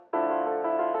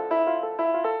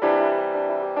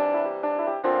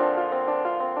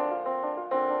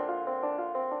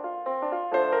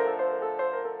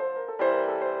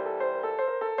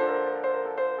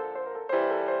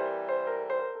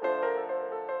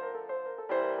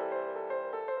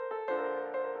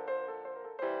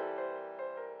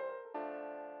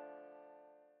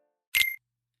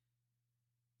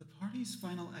Kami's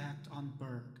final act on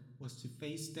Berg was to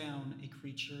face down a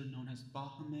creature known as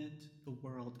Bahamut, the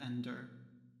World Ender.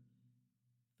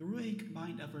 Through a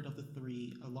combined effort of the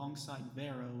three, alongside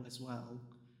Vero as well,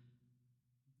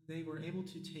 they were able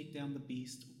to take down the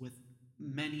beast with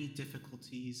many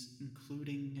difficulties,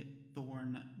 including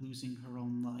Thorn losing her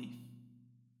own life.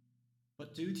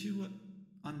 But due to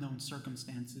unknown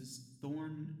circumstances,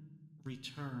 Thorn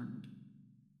returned.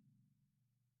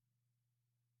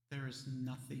 There is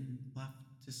nothing left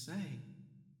to say.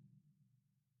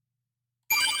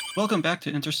 Welcome back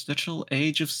to Interstitial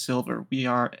Age of Silver. We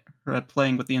are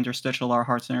playing with the Interstitial Our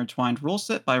Hearts Intertwined rule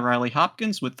set by Riley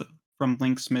Hopkins from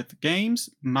Linksmith Games.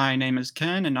 My name is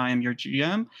Ken, and I am your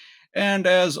GM. And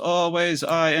as always,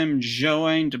 I am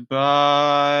joined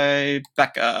by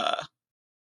Becca.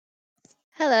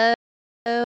 Hello.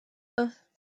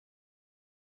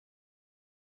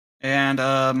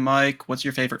 And Mike, what's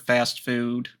your favorite fast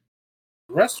food?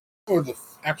 Restaurant or the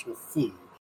actual food?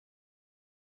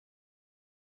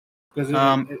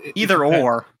 Either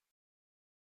or.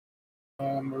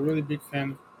 I'm a really big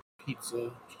fan of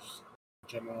pizza, just in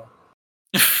general.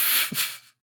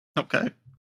 Okay.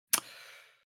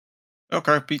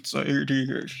 Okay, pizza it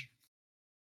is.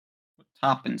 What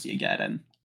toppings you getting?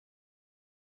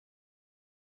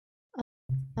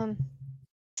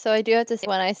 So I do have to say,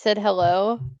 when I said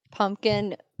hello,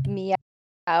 Pumpkin meowed,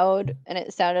 and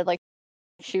it sounded like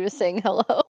she was saying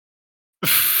hello.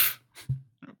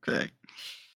 Okay.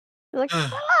 Like,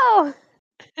 hello!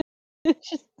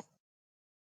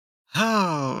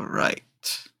 All right.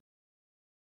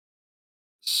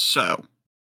 So,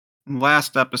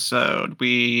 last episode,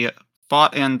 we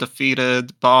fought and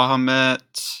defeated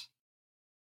Bahamut.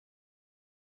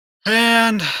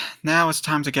 And now it's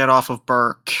time to get off of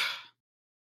Burke.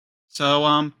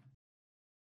 So,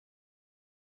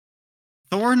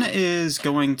 Thorn is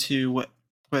going to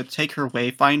take her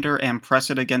Wayfinder and press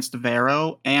it against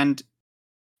Vero, and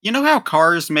you know how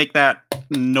cars make that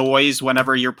noise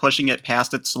whenever you're pushing it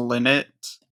past its limit?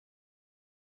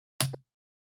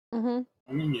 Mm-hmm.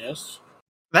 I mean, yes.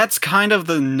 That's kind of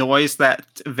the noise that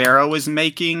Vero is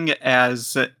making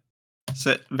as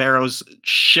Vero's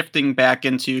shifting back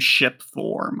into ship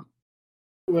form.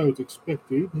 Well, it's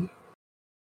expected.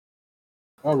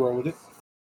 I rolled it.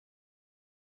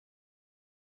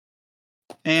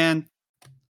 And,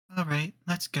 alright,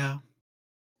 let's go.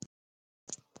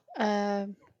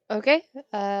 Okay.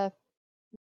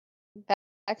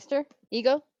 Baxter,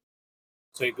 Ego?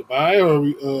 Say goodbye, or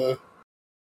we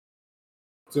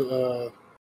to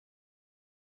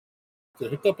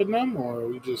hiccup in them, or are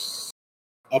we just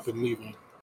up and leaving?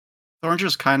 Thorn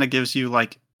just kind of gives you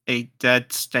like a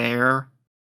dead stare.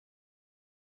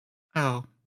 Oh,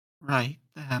 right,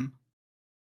 them.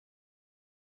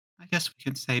 I guess we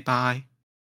can say bye.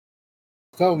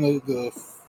 Tell them that the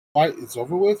fight is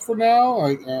over with for now.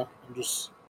 Like, I'm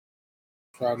just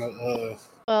trying to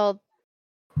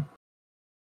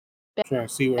trying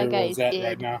to see where everyone's at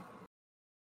right now.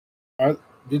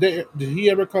 Did he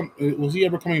ever come? Was he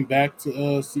ever coming back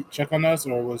to check on us,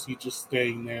 or was he just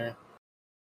staying there?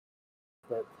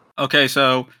 Okay,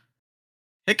 so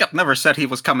Hiccup never said he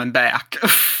was coming back.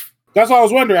 That's what I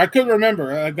was wondering. I couldn't remember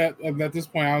at this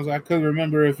point. I couldn't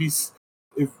remember if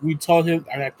we told him.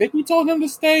 I think we told him to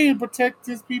stay and protect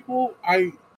his people.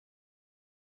 I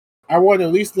want to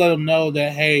at least let him know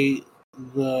that, hey,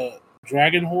 the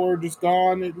dragon horde is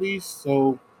gone at least,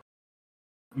 so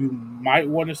you might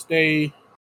want to stay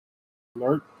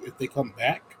alert if they come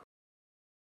back.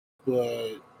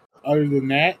 But other than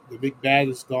that, the big bad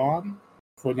is gone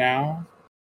for now.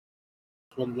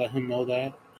 Just want to let him know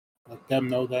that. Let them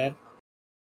know that.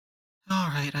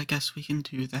 Alright, I guess we can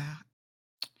do that.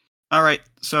 Alright,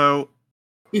 so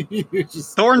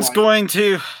Thorn's going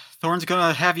to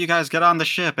have you guys get on the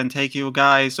ship and take you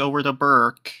guys over to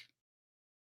Burke.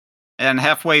 And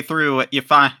halfway through, you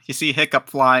see Hiccup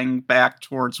flying back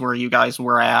towards where you guys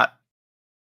were at.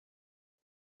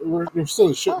 We're still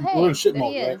in ship. We're in ship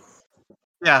mode, right?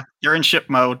 Yeah, you're in ship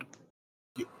mode.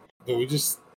 Yeah, we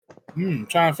just trying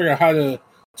to figure out how to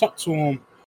talk to him.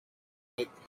 Like,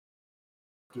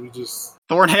 do we just?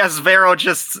 Thorn has Vero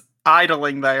just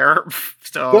idling there.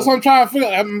 So that's what I'm trying to figure.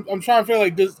 I'm trying to figure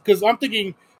like this because I'm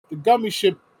thinking the gummy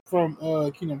ship from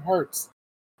Kingdom Hearts.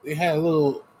 They had a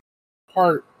little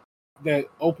part that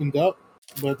opened up,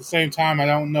 but at the same time, I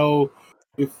don't know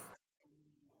if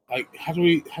like how do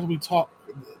we talk?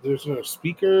 There's a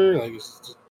speaker, like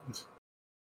it's just...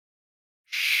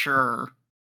 Sure.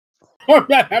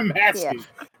 I'm asking.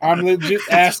 Yeah. I'm legit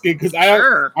asking because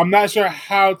I'm not sure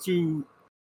how to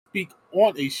speak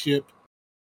on a ship.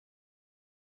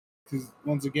 Because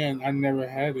once again, I never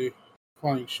had a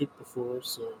flying ship before,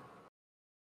 so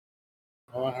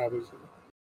all I have is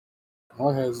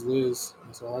Liz.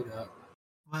 That's all I got.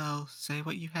 Well, say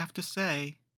what you have to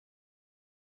say.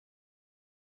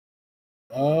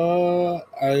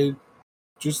 I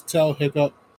just tell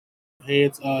Hiccup, hey,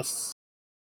 it's us.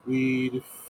 We.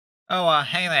 Oh,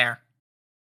 hey there.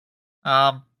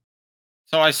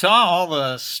 So I saw all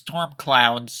the storm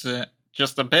clouds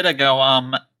just a bit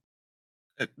ago.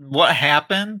 What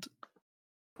happened?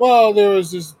 Well, there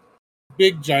was this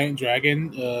big giant dragon.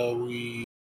 We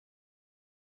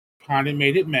kind of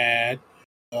made it mad.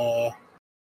 It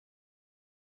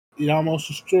almost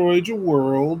destroyed your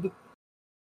world,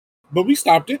 but we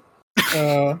stopped it.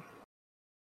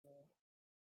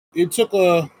 It took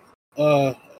a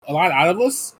lot out of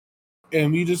us,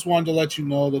 and we just wanted to let you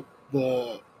know that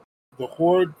the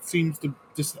horde seems to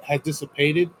has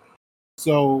dissipated,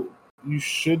 so you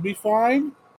should be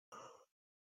fine.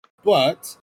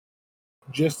 But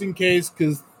just in case,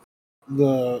 because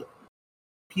the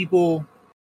people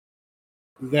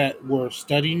that were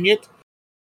studying it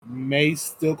may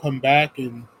still come back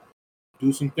and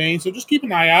do some things, so just keep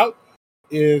an eye out.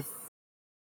 If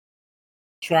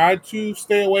try to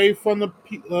stay away from the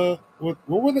what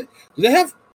were they? Did they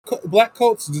have black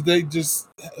coats? Did they just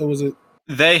was it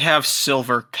They have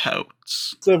silver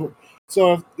coats. silver?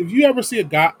 So if you ever see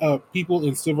people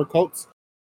in silver coats,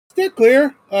 steer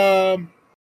clear.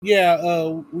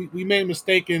 We made a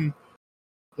mistake in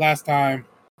last time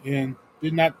and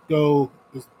did not go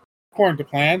according to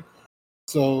plan.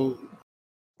 So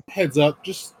heads up,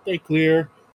 just stay clear.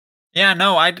 Yeah,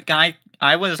 no,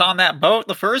 I was on that boat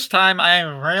the first time. I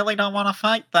really don't want to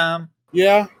fight them.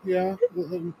 Yeah,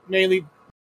 mainly.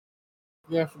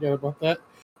 Yeah, I forgot about that.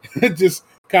 It just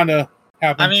kind of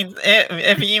happened. I mean,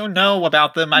 if you know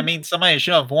about them, I mean, somebody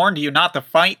should have warned you not to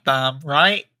fight them,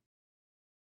 right?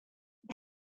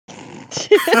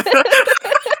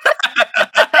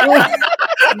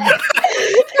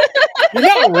 You're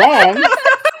not wrong.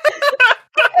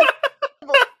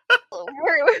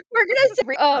 We're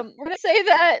gonna say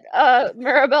that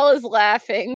Maribel is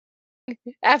laughing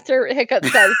after Hiccup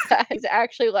says that. He's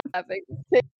actually laughing.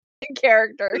 In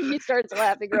character, he starts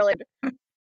laughing really.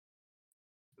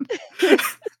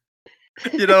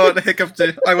 You know what, Hiccup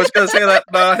did? I was gonna say that.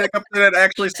 No, Hiccup didn't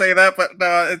actually say that, but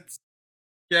no, it's.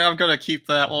 Yeah, I'm gonna keep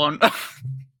that one.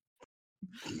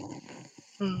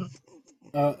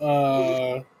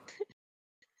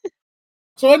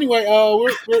 So anyway,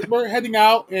 we're heading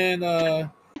out, and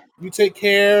you take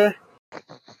care.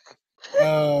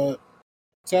 Tell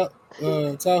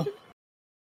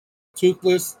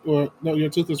Toothless, or no, you're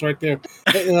Toothless right there.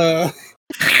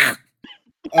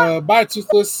 Bye,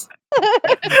 Toothless.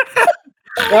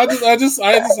 I just stopped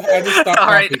All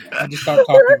right. talking. I just stopped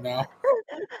talking now.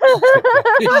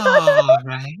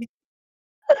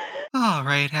 All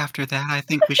right. After that, I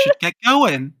think we should get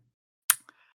going.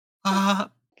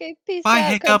 Okay, peace Bye,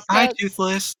 out, Hiccup. Bye, Cub Scouts.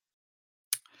 Toothless.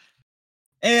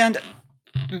 And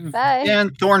Bye.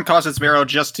 And Thorn causes Vero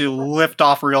just to lift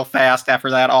off real fast after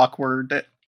that awkward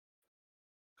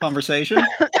conversation.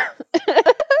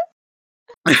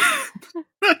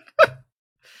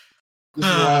 This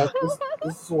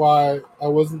is why I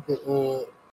wasn't the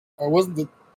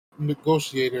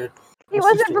negotiator. He My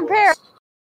wasn't sister prepared. was.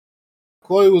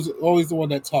 Chloe was always the one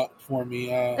that talked for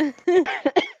me. All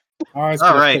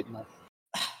right.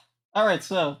 All right,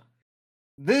 so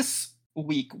this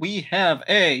week we have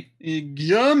a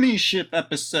Gummy Ship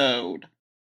episode,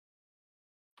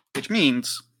 which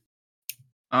means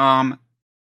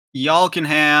y'all get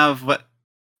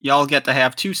to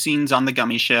have 2 scenes on the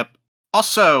Gummy Ship.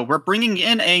 Also, we're bringing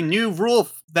in a new rule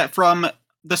that from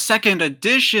the 2nd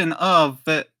edition of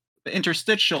the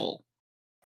Interstitial,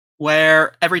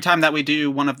 where every time that we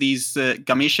do one of these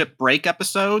Gummy Ship break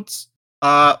episodes,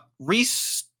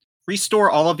 restore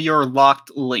all of your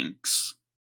locked links.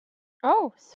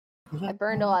 Oh, I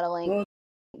burned a lot of links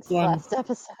last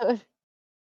episode.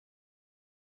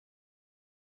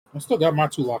 I still got my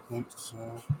 2 lock links.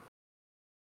 So.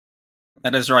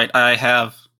 That is right. I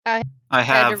have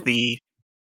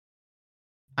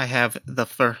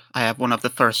one of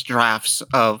the first drafts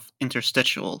of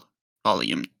Interstitial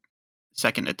Volume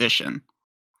 2nd edition.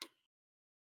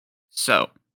 So,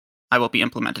 I will be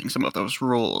implementing some of those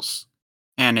rules.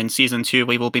 And in Season 2,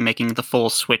 we will be making the full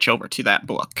switch over to that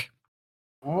book.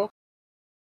 Oh.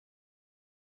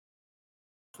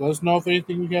 So let us know if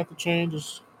anything we have to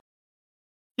change.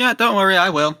 Yeah, don't worry, I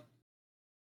will.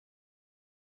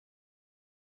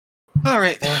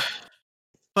 Alright.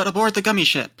 But aboard the Gummy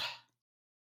Ship,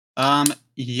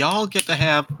 y'all get to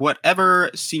have whatever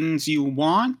scenes you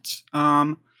want.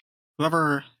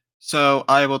 Whoever So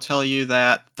I will tell you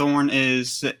that Thorn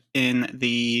is in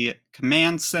the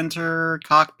command center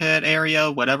cockpit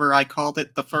area, whatever I called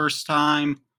it the first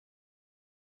time.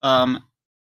 And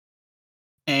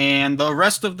the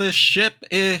rest of the ship,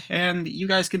 and you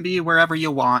guys can be wherever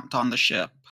you want on the ship.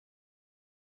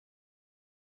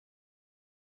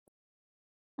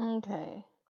 Okay.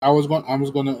 I was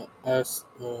going to ask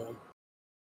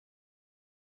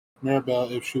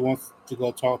Maribel if she wants to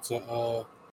go talk to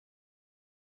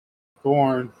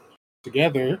Thorn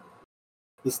together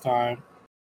this time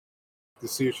to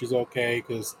see if she's okay,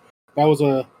 because that was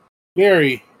a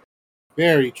very,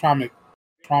 very traumatic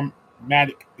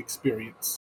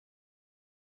experience,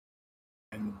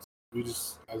 and I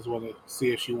just want to see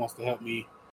if she wants to help me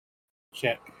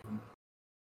check.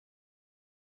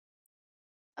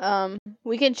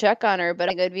 We can check on her, but I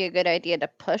think it would be a good idea to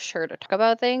push her to talk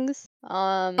about things. No.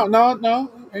 I don't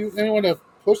want to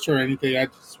push her or anything. We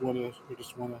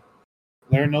just want to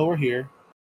let her know we're here.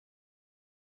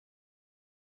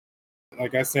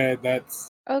 Like I said, that's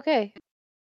Okay.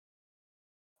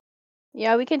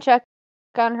 Yeah, we can check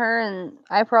on her, and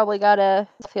I probably gotta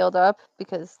field up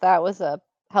because that was a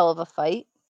hell of a fight.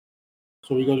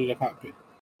 so we go to the cockpit.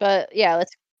 But yeah,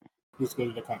 let's go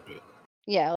to the cockpit.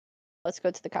 Yeah, let's go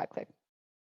to the cockpit.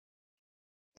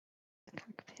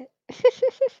 Cockpit.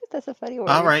 That's a funny word.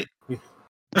 All right.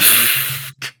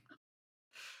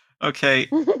 Okay.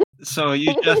 So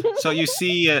you just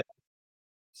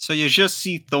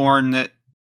see Thorn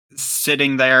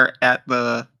sitting there at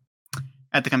the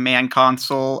command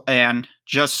console and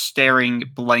just staring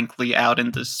blankly out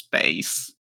into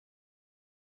space.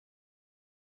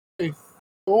 Hey,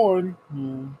 Thorn,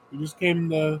 we just came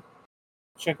to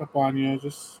check up on you,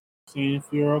 just seeing if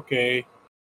you're okay.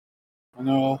 I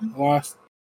know a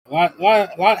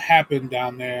lot happened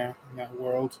down there in that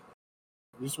world.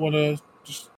 I just want to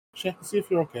check and see if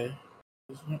you're okay.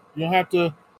 You don't have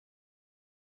to.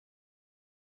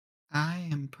 I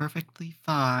am perfectly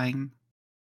fine.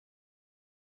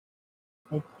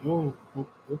 Oh,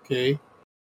 okay.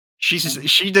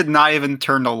 She did not even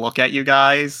turn to look at you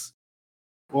guys.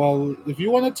 Well, if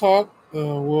you want to talk,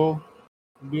 we'll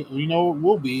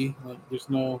be. Like, there's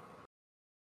no.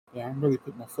 Yeah, I'm really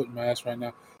putting my foot in my ass right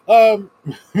now.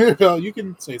 Maribel, you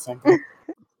can say something.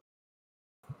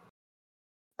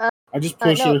 I just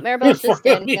push no, her. Maribel's just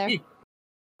standing there.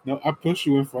 No, I push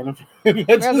you in front of her.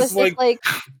 Maribel's just like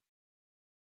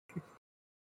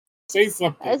say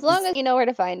something. as long as you know where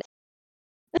to find it.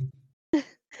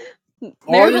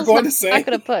 All you're going to say? Not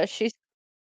gonna push. She's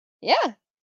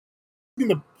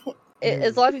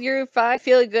as long as you're fine,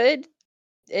 feeling good.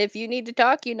 If you need to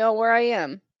talk, you know where I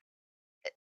am.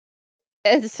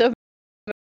 And so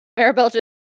Maribel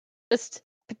just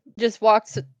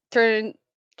walks,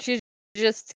 she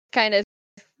just kind of,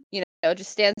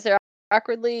 just stands there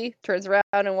awkwardly, turns around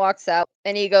and walks out,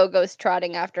 and Ego goes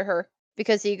trotting after her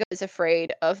because Ego is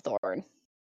afraid of Thorn.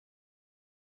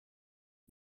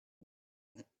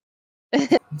 And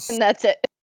that's it.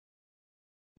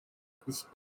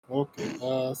 Okay,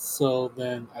 so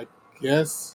then I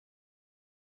guess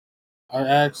I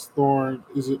asked Thorn,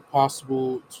 is it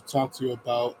possible to talk to you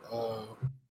about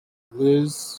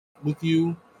Liz with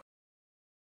you?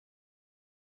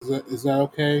 Is that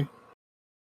okay?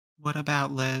 What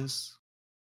about Liz?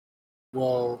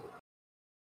 Well,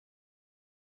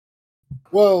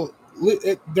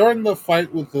 during the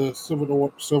fight with the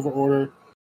Silver Order,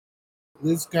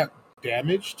 Liz got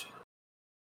damaged,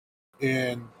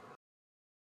 and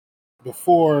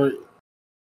before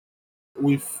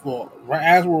we fought, right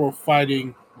as we were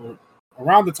fighting, or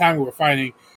around the time we were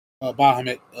fighting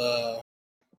Bahamut,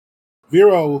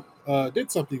 Vero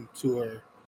did something to her,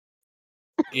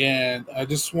 and I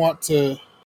just want to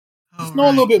know a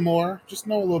little bit more. Just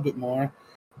know a little bit more.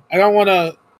 I don't want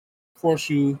to force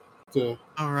you to.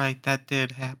 All right, that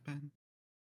did happen.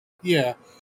 Yeah,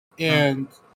 and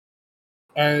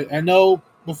I know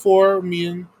before me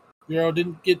and Vero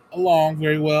didn't get along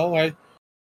very well. I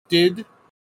did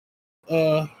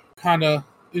kind of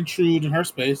intrude in her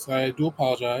space. I do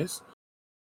apologize,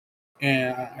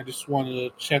 and I just wanted to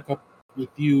check up with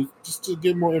you just to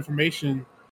get more information.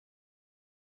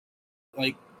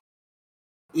 Like,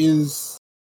 it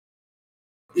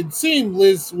seemed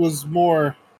Liz was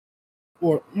more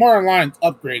in line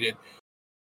upgraded.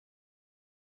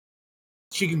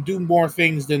 She can do more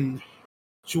things than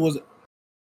she was.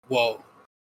 Well,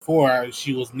 before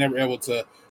she was never able to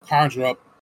conjure up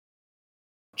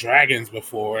dragons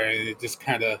before, and it just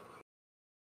kind of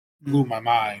blew my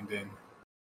mind. And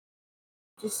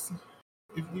just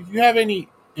if you have any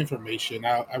information,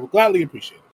 I would gladly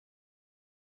appreciate it.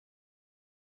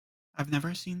 I've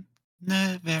never seen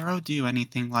Vero do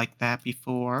anything like that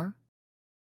before.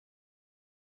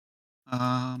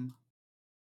 I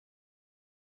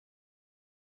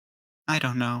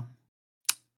don't know.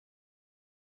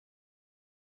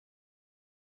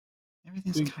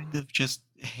 Everything's kind of just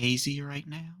hazy right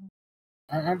now.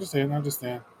 I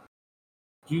understand.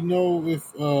 Do you know if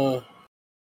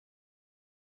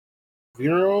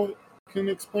Vero can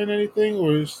explain anything,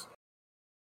 or is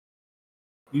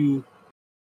you?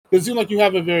 Because it seems like you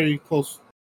have a very close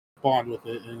bond with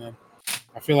it, and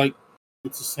I feel like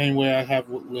it's the same way I have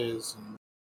with Liz. And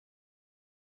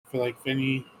I feel like if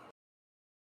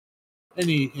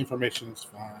any information is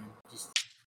fine. Just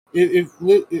if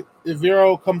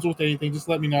Vero comes with anything, just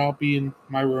let me know. I'll be in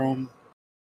my room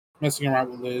messing around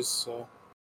with Liz. So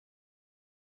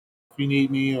if you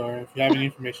need me or if you have any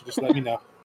information, just let me know.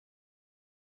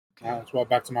 Let's walk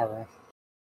back to my room.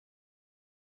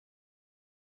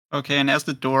 Okay, and as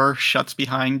the door shuts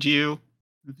behind you,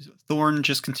 Thorn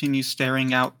just continues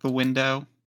staring out the window.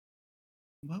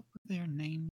 What were their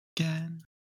names again?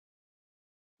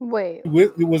 Wait.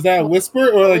 Was that a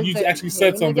whisper, or like you actually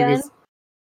said something? Again?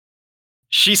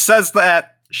 She says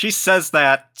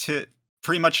that to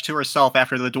pretty much to herself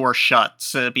after the door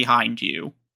shuts behind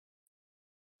you.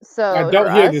 So I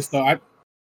don't hear this though.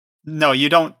 No, you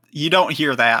don't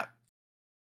hear that.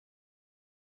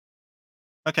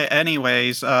 Okay,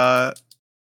 anyways,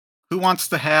 who wants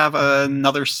to have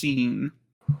another scene?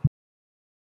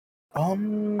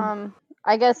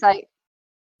 I guess I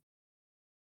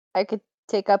could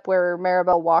take up where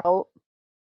Maribel walked out.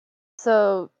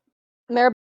 So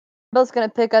Maribel's gonna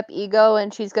pick up Ego,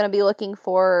 and she's gonna be looking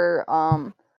for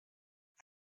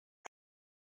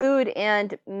food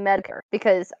and Medicare,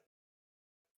 because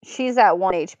she's at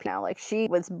 1 HP now. Like, she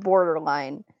was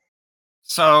borderline.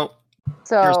 So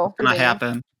here's what's gonna getting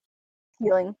happen.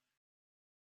 healing.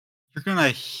 You're gonna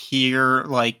hear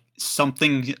like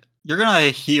something. You're gonna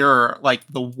hear like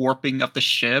the warping of the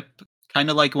ship, kind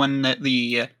of like when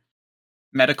the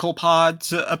medical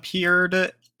pods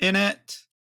appeared in it,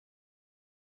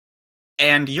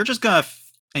 and you're just gonna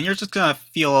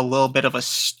feel a little bit of a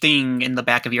sting in the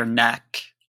back of your neck,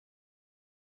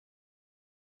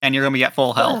 and you're gonna be at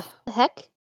full health. What the heck?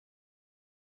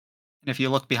 And if you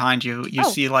look behind you, you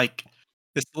see like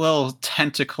this little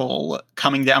tentacle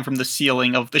coming down from the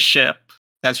ceiling of the ship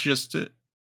that's just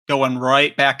going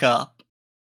right back up.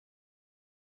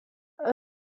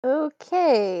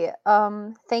 Okay.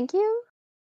 Thank you.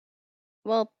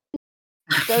 Well,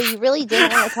 so you really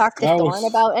didn't want to talk to Thorn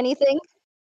about anything?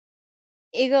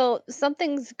 Ego,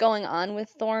 something's going on with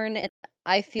Thorn, and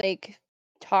I feel like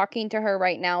talking to her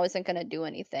right now isn't going to do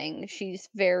anything. She's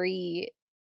very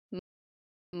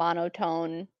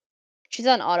monotone. She's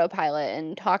on autopilot,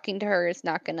 and talking to her is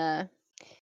not going to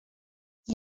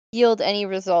yield any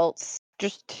results.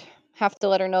 Just have to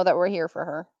let her know that we're here for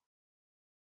her.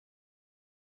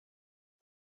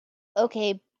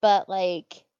 Okay, but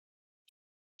like,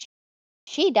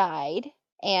 she died,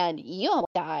 and you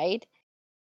almost died,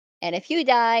 and if you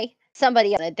die,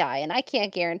 somebody else is gonna die, and I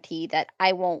can't guarantee that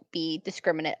I won't be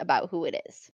discriminate about who it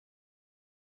is.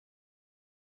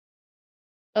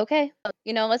 Okay,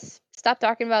 let's stop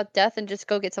talking about death and just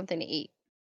go get something to eat.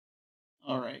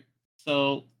 All right.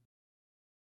 So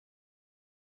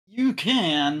you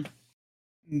can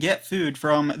get food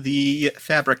from the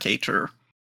fabricator.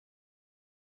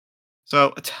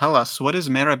 So tell us, what is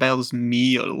Maribel's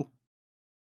meal?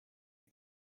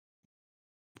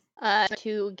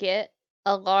 To get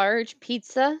a large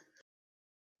pizza,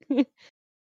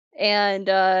 and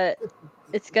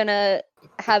it's gonna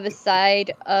have a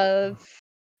side of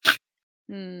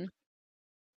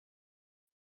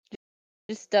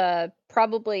just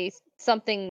probably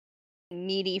something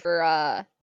meaty for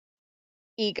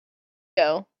Ego.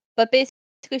 But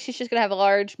basically, she's just gonna have a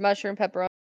large mushroom, pepperoni,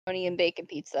 and bacon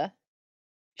pizza.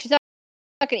 She's not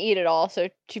gonna eat it all, so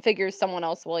she figures someone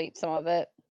else will eat some of it.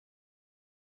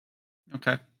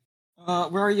 Okay.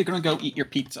 Where are you gonna go eat your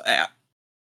pizza at?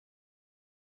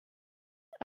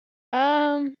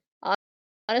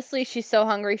 Honestly, she's so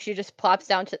hungry, she just plops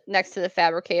down next to the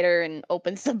fabricator and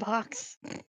opens the box.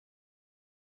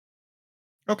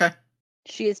 Okay.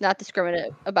 She is not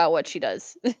discriminate about what she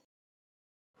does.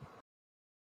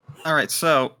 All right,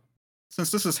 so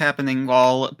since this is happening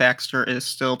while Baxter is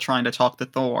still trying to talk to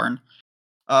Thorn,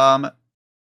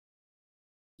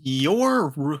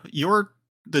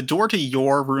 the door to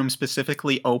your room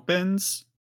specifically opens,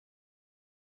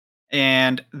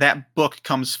 and that book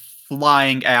comes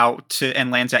flying out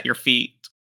and lands at your feet.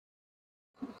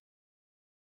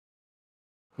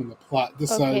 And the plot Okay,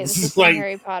 decides this is like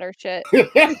Harry Potter shit.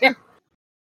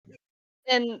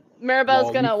 And Maribel's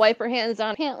Well, gonna wipe her hands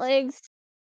on pant legs,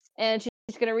 and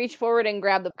she's gonna reach forward and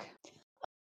grab the book.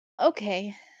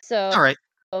 Okay, so All right.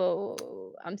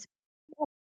 I'm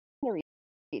gonna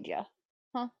read you.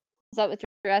 Huh? Is that what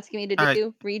you're asking me to All right.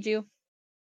 do? Read you?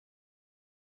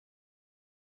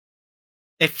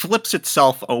 It flips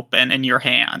itself open in your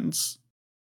hands.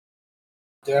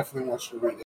 definitely want you to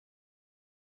read it.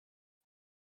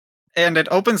 And it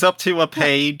opens up to a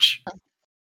page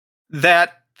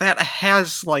that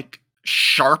has like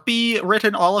Sharpie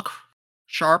written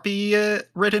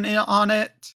written on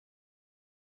it,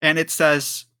 and it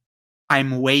says,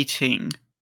 "I'm waiting."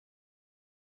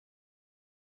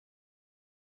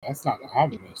 That's not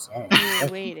ominous. I don't You're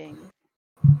know. waiting.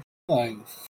 Like,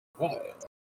 what?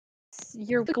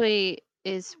 Your weekly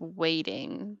is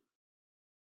waiting.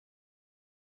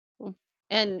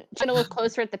 And I'm gonna look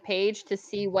closer at the page to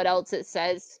see what else it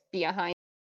says behind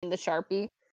the Sharpie.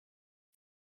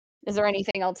 Is there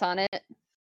anything else on it?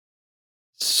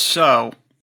 So,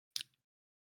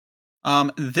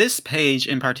 this page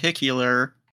in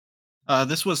particular,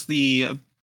 this was the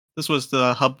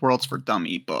Hub Worlds for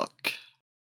Dummy book,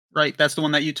 right? That's the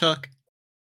one that you took.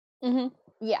 Mm-hmm.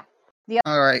 Yeah.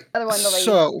 All right. Other one the lady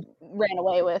So, ran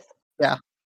away with. yeah,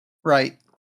 right.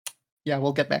 Yeah,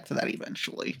 we'll get back to that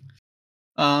eventually.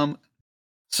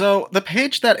 So the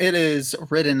page that it is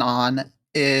written on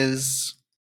is.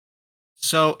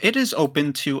 So it is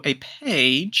open to a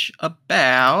page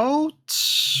about.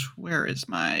 Where is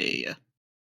my.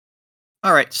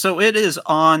 Alright, so it is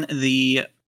on the.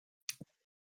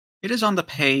 It is on the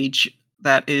page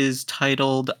that is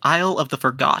titled Isle of the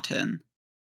Forgotten.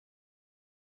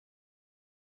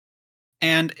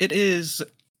 And it is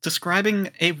describing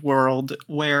a world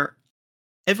where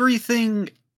everything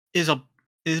is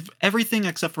everything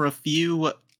except for a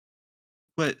few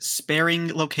but sparing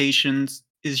locations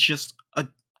is just a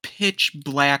pitch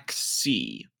black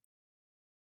sea.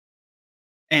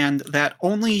 And that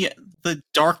only the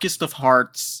darkest of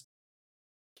hearts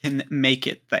can make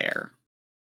it there.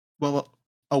 Will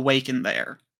awaken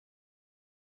there.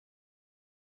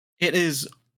 It is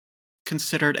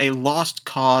considered a lost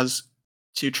cause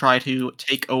to try to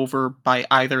take over by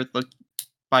either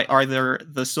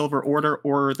the Silver Order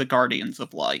or the Guardians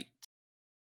of Light.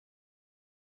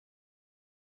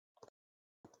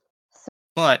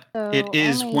 But it So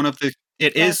is only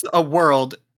it is a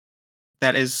world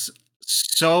that is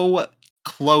so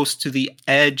close to the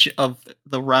edge of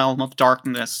the realm of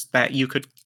darkness that you could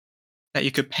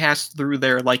pass through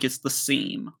there like it's the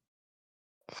seam.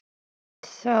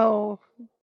 So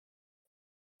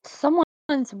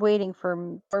someone's waiting for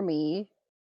me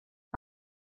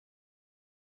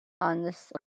on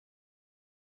this.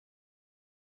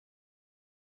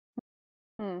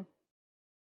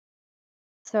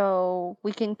 So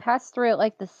we can pass through it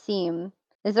like the seam.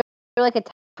 Is there like a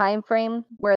time frame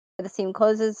where the seam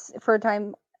closes for a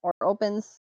time or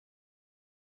opens?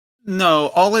 No,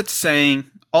 all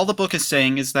the book is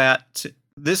saying is that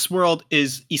this world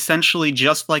is essentially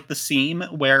just like the seam,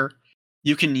 where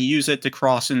you can use it to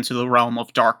cross into the realm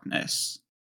of darkness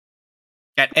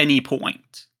at any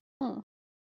point.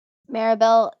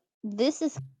 Maribel, this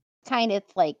is kind of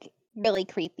like really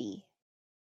creepy.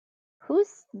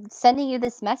 Who's sending you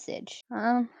this message?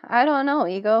 I don't know,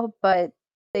 Ego, but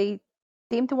they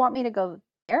seem to want me to go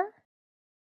there.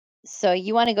 So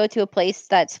you want to go to a place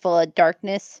that's full of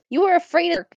darkness? You were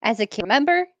afraid of as a kid,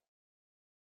 remember?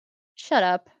 Shut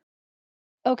up.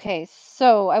 Okay,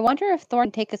 so I wonder if Thorn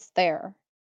can take us there.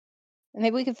 And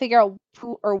maybe we can figure out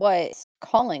who or what is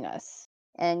calling us.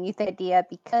 And you think idea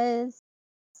because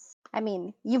I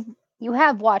mean, you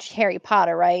have watched Harry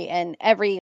Potter, right? And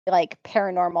every like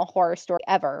paranormal horror story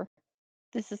ever.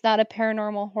 This is not a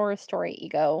paranormal horror story,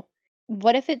 Ego.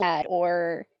 What if it's that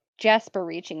or Jasper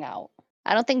reaching out?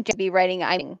 I don't think Jasper be writing.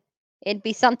 It'd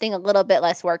be something a little bit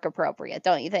less work appropriate,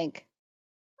 don't you think?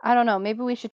 I don't know. Maybe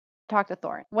we should talk to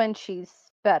Thorn when she's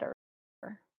better.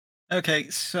 Okay,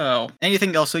 so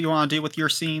anything else that you want to do with your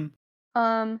scene?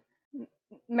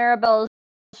 Maribel's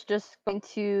just going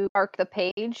to mark the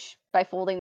page by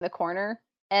folding the corner,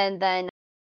 and then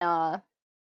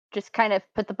just kind of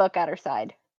put the book at her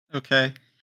side. Okay.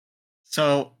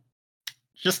 So,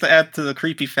 just to add to the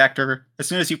creepy factor, as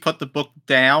soon as you put the book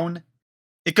down,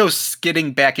 it goes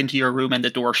skidding back into your room and the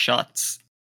door shuts.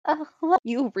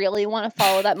 You really want to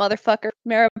follow that motherfucker,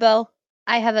 Maribel?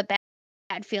 I have a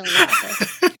bad feeling about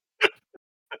this.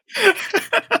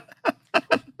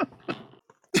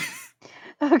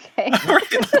 Okay. Alright,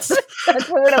 That's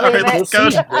where to leave let's go.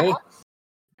 Okay.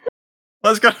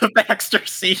 Let's go to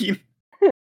Baxter's scene.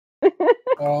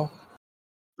 Oh,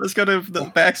 Let's go to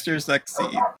the Baxter's next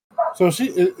scene. So is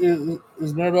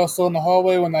Maribel still in the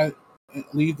hallway when I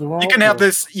leave the room? You can have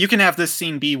this. You can have this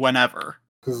scene be whenever.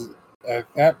 Because at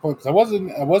that point, cause I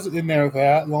wasn't in there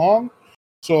that long,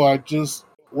 so I just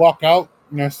walk out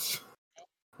and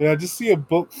I just see a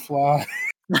book fly,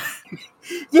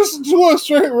 just to a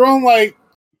straight room. Like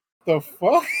the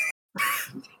fuck,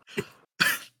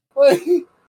 like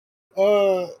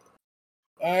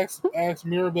ask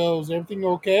Mirabelle, is everything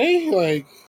okay? Like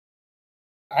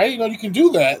I didn't know you can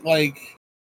do that. Like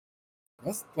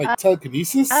that's like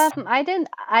telekinesis. I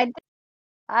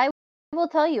will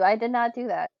tell you, I did not do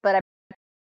that, but I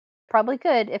probably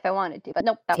could if I wanted to. But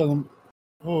nope. Tell him,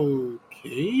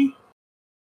 okay.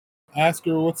 Ask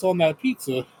her what's on that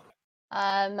pizza.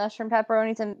 Mushroom,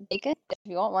 pepperonis, and bacon. If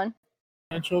you want one.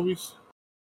 Anchovies.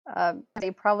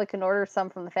 They probably can order some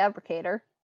from the fabricator.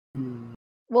 Hmm.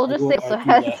 We'll just say also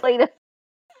had a plate of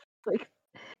like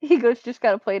he just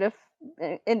got a plate of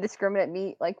indiscriminate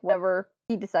meat, like whatever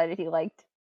he decided he liked.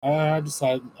 I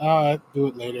decided I'll do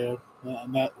it later.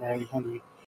 I'm not really hungry.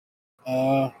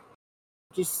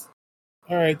 Just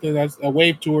all right then. I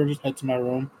wave to her. Just head to my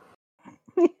room.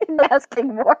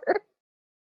 Asking more.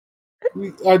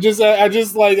 I just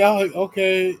like I'm like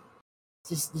okay.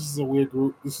 This is a weird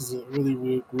group. This is a really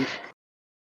weird group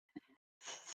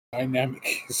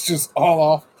dynamic. It's just all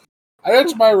off. I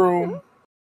enter my room.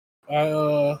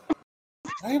 I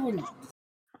haven't.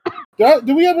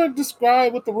 Do we ever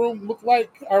describe what the room looked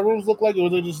like? Our rooms look like, or were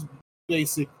they just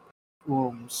basic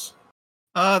rooms?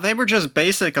 They were just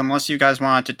basic, unless you guys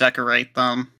wanted to decorate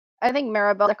them. I think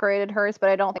Maribel decorated hers, but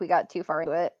I don't think we got too far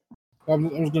into it. I'm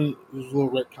just gonna just a little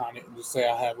retcon it and just say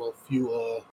I have a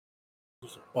few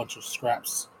just a bunch of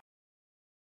scraps.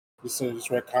 Just say just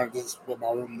retcon. This is what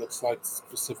my room looks like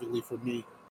specifically for me.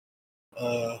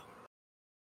 I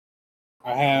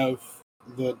have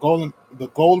the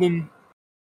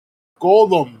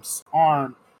golem's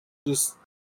arm just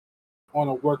on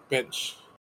a workbench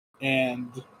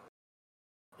and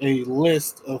a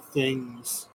list of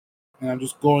things, and I'm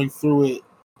just going through it,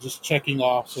 just checking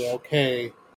off. Say,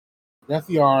 okay, got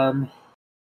the arm.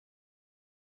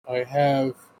 I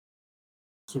have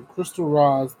some crystal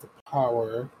rods to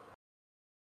power.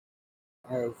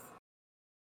 I have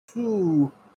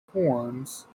 2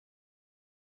 horns,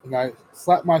 and I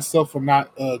slap myself for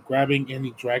not grabbing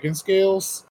any dragon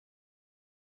scales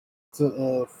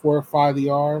to fortify the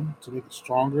arm to make it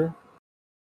stronger.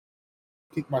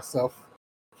 Kick myself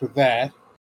for that.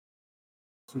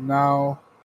 So now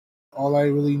all I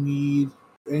really need,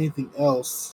 anything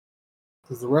else,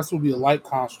 because the rest will be a light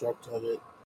construct of it,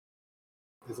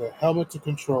 is a helmet to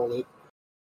control it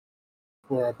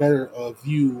for a better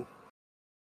view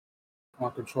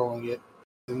on controlling it.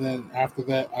 And then after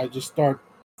that, I just start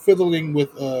fiddling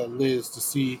with Liz to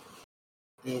see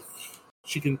if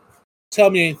she can tell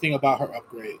me anything about her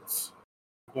upgrades.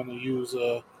 I'm going to use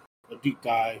a deep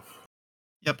dive.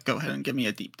 Yep, go ahead and give me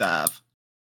a deep dive.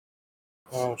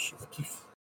 Oh, shit.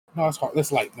 No, that's hard.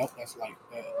 That's light. Nope, that's light.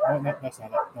 No, that's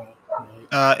not it.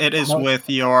 No. It is with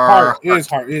your heart. It is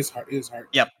heart. It is heart. It is heart.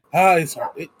 Yep. It's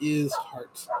heart. It is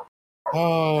heart.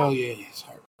 Oh, yeah, it's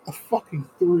heart. A fucking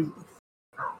 3.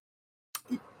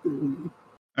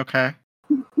 Okay.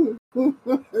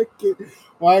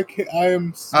 Why can't I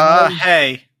am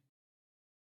hey.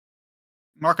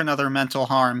 Mark another mental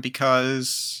harm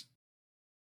because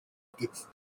I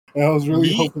was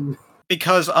really hoping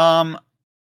because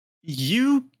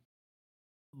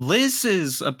Liz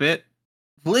is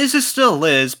still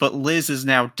Liz, but Liz is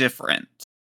now different.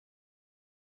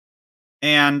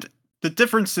 And the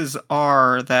differences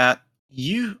are that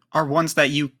you are ones that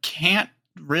you can't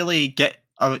really get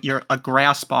a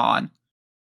grasp on.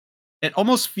 It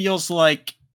almost feels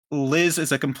like Liz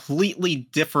is a completely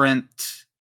different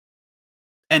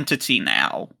entity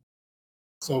now.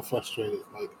 So frustrated.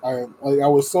 I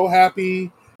was so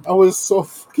happy. I was so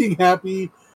fucking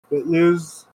happy that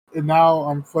Liz, and now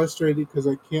I'm frustrated because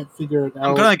I can't figure it out.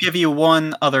 I'm gonna give you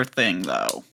one other thing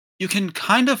though. You can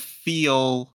kind of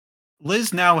feel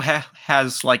Liz now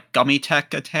has like gummy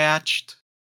tech attached,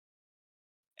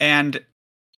 and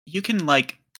you can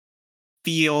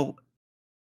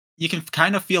you can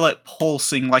kind of feel it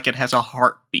pulsing like it has a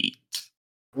heartbeat.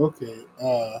 Okay,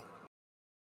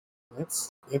 that's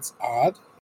odd.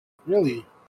 Really,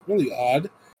 really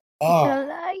odd. Can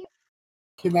I?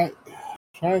 I'm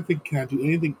trying to think. Can I do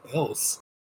anything else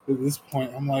at this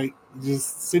point? I'm like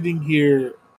just sitting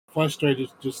here, frustrated.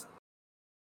 Just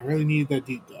I really need that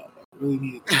deep dive. I really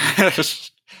need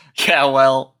it. Yeah,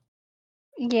 well.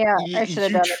 Yeah, I should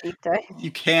have done a deep dive. You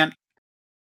can't.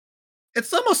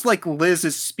 It's almost like Liz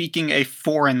is speaking a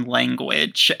foreign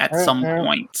language at some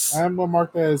points. I'm gonna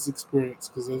mark that as experience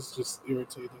because it's just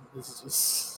irritating. This is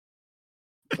just.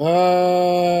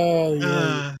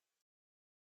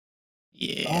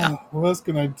 Yeah. What else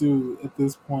can I do at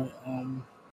this point?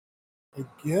 I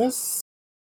guess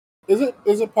is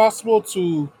it possible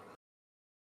to?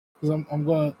 Because I'm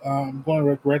gonna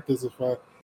regret this if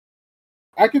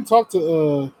I can talk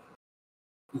to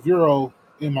Vero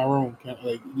in my room.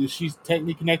 Is she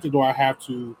technically connected, or I have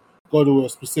to go to a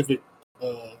specific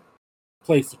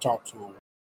place to talk to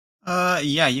her?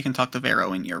 Yeah, you can talk to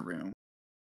Vero in your room.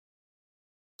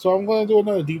 So I'm going to do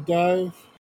another deep dive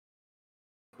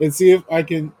and see if I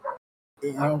can.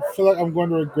 I feel like I'm going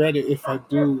to regret it if I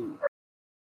do.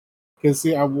 Because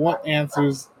see, I want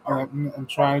answers. I'm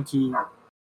trying to.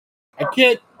 I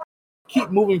can't keep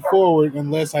moving forward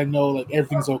unless I know like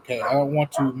everything's okay. I don't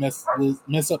want to mess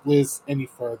up Liz any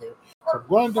further. So I'm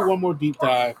going to do one more deep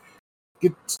dive.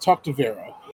 Get to talk to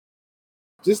Vero.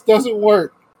 This doesn't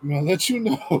work. I'm gonna let you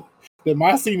know that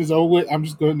my scene is over with. I'm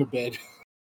just going to bed.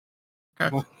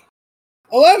 Okay.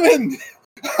 11.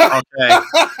 Okay.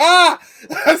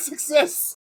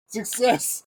 Success.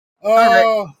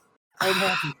 Right. I'm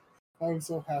happy. I'm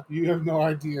so happy. You have no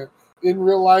idea. In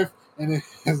real life, and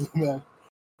as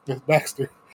Baxter,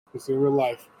 it's in real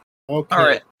life. Okay. All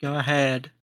right. Go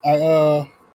ahead. I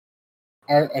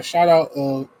shout out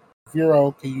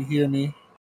Vero. Can you hear me?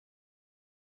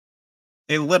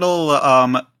 A little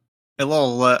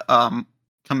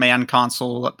command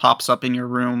console pops up in your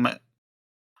room.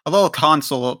 A little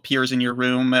console appears in your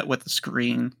room with a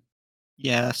screen.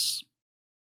 Yes.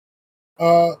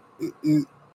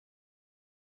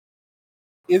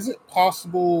 Is it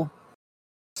possible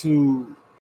to?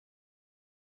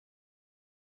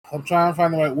 I'm trying to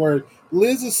find the right word.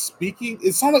 Liz is speaking.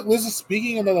 It sounds like Liz is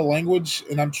speaking another language,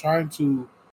 and I'm trying to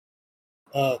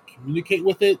communicate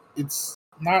with it. It's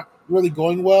not really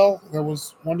going well. I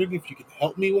was wondering if you could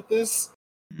help me with this.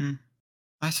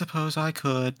 I suppose I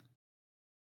could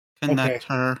connect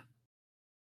her.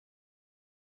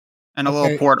 And a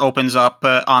little port opens up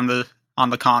on the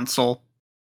console.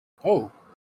 Oh.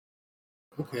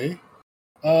 Okay.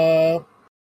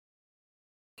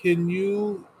 Can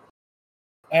you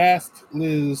ask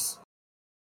Liz?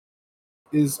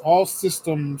 Is all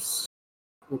systems?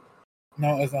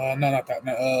 No, not that.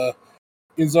 No,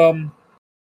 is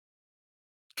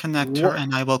connect her,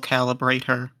 and I will calibrate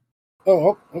her.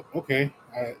 Oh, okay.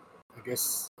 I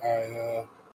guess I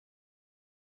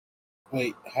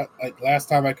wait. Like last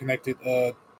time I connected,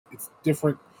 it's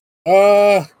different.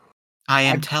 I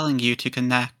am telling you to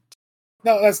connect.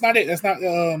 No, that's not it. That's not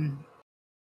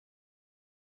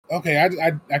Okay,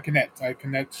 I connect. I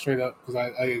connect straight up because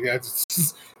I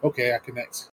just okay. I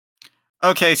connect.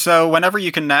 Okay, so whenever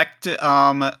you connect,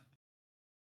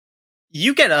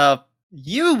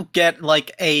 you get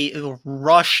like a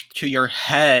rush to your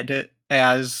head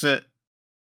and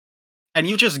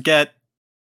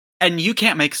you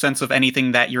can't make sense of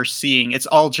anything that you're seeing. It's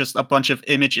all just a bunch of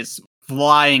images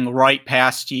flying right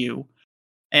past you,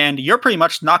 and you're pretty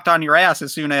much knocked on your ass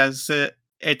as soon as the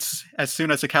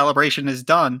calibration is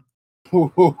done.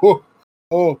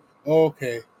 Oh,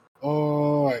 okay.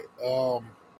 All right.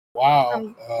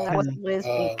 Wow. That was Liz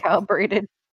being calibrated.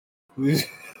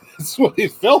 That's what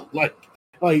it felt like.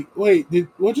 Like, wait,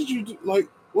 what did you do? Like,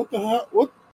 what the hell?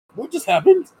 What just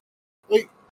happened? Like,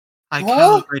 I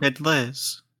calibrated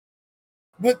Liz.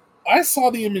 But I saw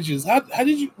the images. How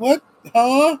did you? What?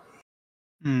 Huh?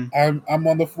 I'm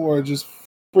on the floor just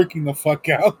freaking the fuck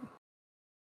out.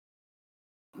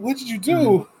 What did you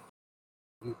do?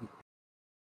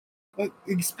 Like,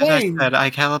 explain. As I said, I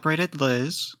calibrated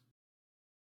Liz.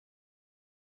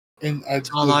 And that's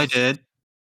all I did.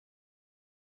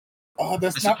 Oh,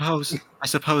 I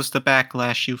suppose the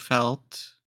backlash you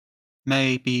felt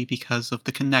may be because of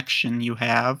the connection you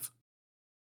have.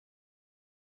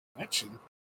 Connection?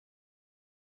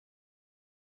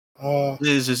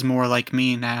 Liz is more like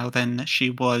me now than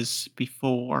she was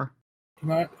before.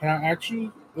 Can I ask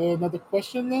you another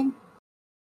question then?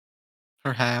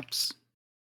 Perhaps.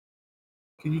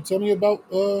 Can you tell me about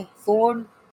Thorn?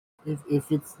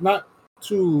 If it's not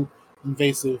too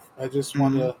invasive, I just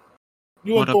want to.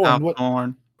 You and Thorn.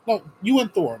 Thorn? No, you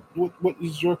and Thorn. What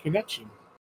is your connection?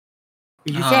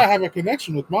 Because you said I have a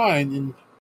connection with mine, and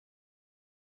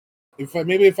if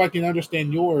I can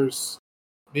understand yours,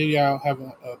 maybe I'll have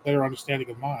a better understanding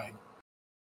of mine.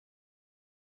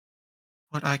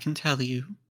 What I can tell you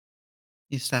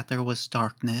is that there was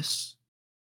darkness,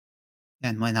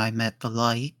 and when I met the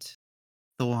light,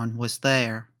 Thorn was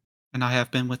there, and I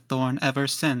have been with Thorn ever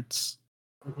since.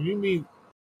 What do you mean?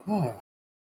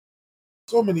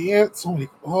 so many, so many,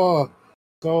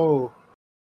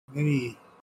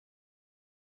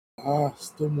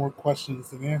 still more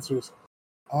questions than answers.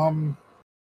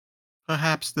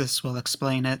 Perhaps this will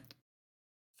explain it.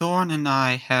 Thorn and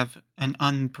I have an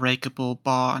unbreakable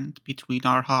bond between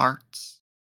our hearts.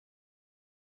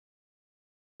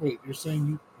 Wait, you're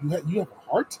saying you have a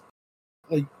heart?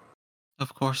 Like,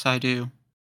 Of course I do.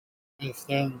 if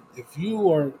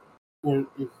you are, or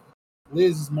if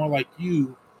Liz is more like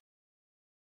you,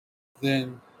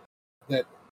 than that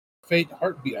faint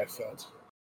heartbeat I felt.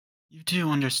 You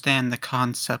do understand the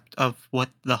concept of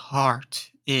what the heart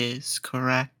is,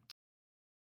 correct?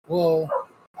 Well,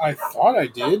 I thought I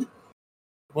did,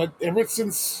 but ever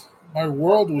since my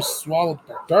world was swallowed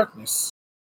by darkness.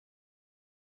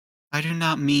 I do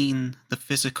not mean the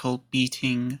physical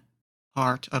beating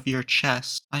heart of your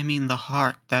chest. I mean the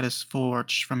heart that is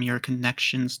forged from your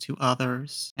connections to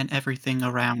others and everything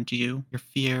around you. Your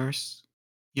fears,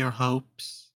 your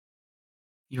hopes,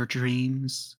 your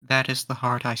dreams. That is the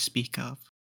heart I speak of.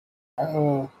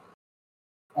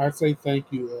 I'd say thank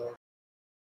you.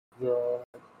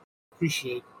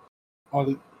 Appreciate all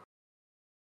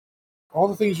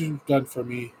the things you've done for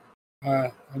me.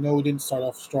 I know we didn't start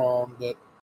off strong, but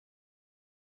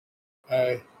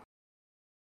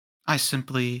I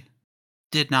simply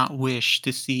did not wish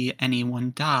to see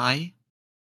anyone die.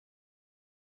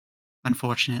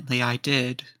 Unfortunately, I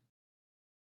did.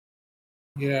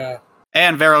 Yeah.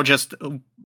 And Vero just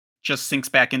sinks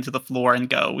back into the floor and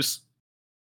goes.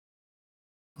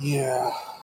 Yeah.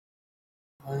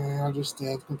 I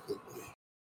understand completely.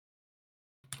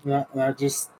 And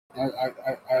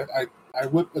I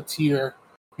whip a tear,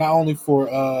 not only for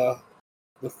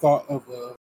the thought of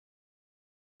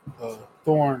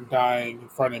Thorn dying in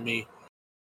front of me,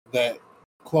 that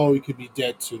Chloe could be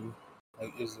dead too.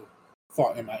 Like, is a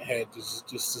thought in my head.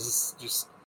 Just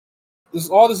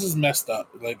all this is messed up.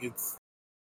 Like, it's.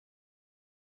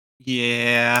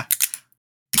 Yeah.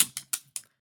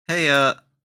 Hey,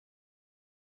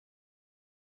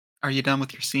 are you done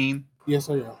with your scene? Yes,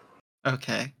 I am.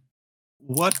 Okay.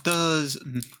 Does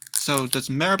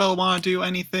Maribel want to do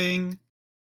anything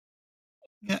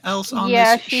else on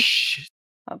Yeah, this?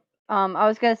 I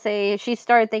was gonna say she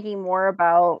started thinking more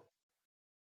about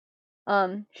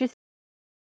she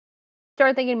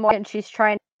started thinking more, and she's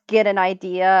trying to get an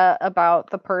idea about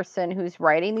the person who's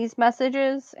writing these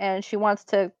messages, and she wants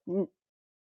to.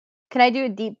 Can I do a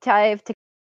deep dive to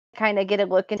kind of get a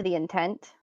look into the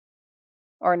intent,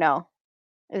 or no?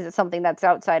 Is it something that's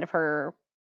outside of her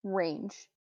range?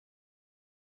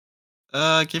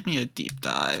 Give me a deep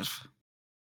dive.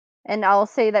 And I'll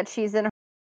say that she's in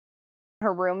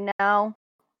her room now,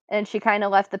 and she kind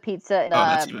of left the pizza. Oh,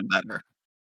 that's even better.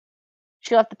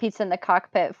 She left the pizza in the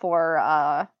cockpit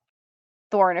for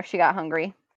Thorn if she got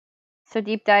hungry. So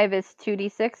deep dive is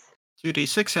 2d6.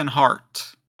 2d6 and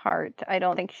heart. Heart. I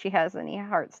don't think she has any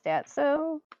heart stats,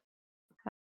 so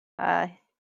oh,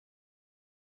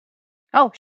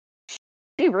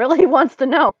 she really wants to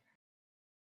know.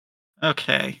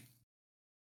 Okay.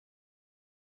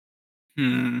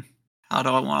 How do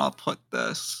I want to put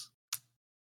this?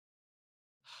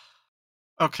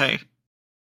 Okay.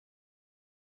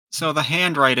 So the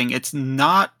handwriting, it's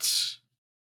not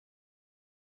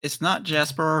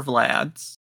Jasper or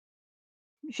Vlad's.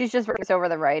 She's just over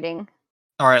the writing.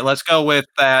 All right, let's go with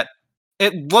that.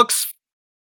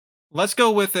 Let's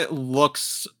go with it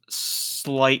looks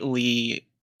slightly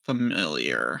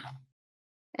familiar.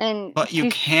 But you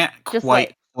can't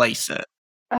quite place it.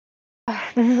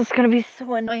 This is gonna be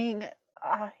so annoying.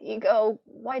 Ego,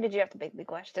 why did you have to make me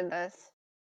question this?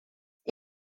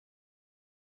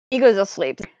 Ego's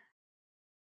asleep.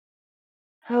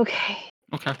 Okay.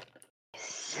 Okay.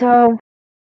 So,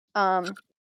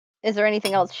 is there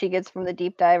anything else she gets from the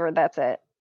deep dive, or that's it?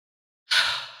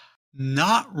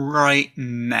 Not right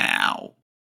now.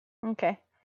 Okay.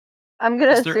 I'm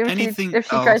gonna assume if she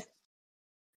tries.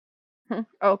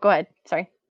 Oh, go ahead. Sorry.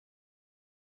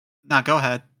 No, go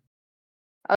ahead.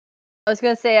 I was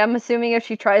gonna say, I'm assuming if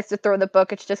she tries to throw the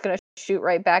book, it's just gonna shoot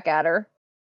right back at her.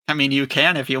 I mean, you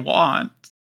can if you want.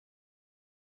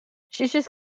 She's just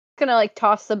gonna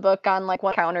toss the book on one of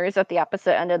the counters at the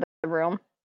opposite end of the room.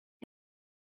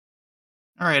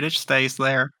 All right, it stays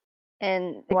there.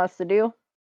 And what wants to do?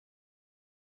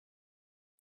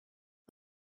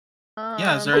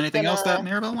 Yeah, is there anything else that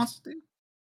Maribel wants to do?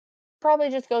 Probably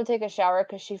just go take a shower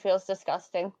because she feels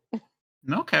disgusting.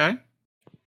 Okay.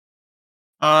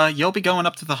 You'll be going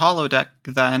up to the holodeck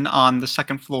then on the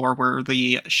second floor where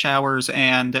the showers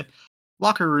and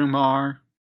locker room are.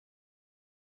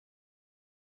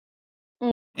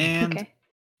 And Okay.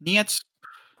 Niet's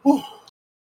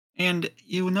And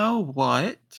you know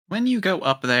what? When you go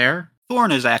up there,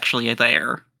 Thorn is actually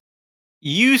there.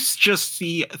 You just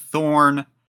see Thorn.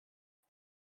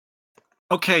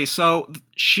 Okay, so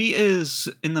she is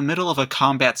in the middle of a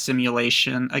combat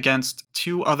simulation against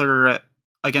two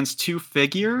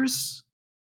figures,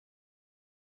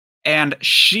 and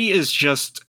she is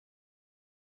just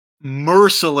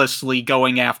mercilessly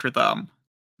going after them.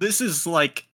 This is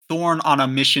like Thorn on a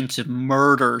mission to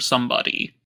murder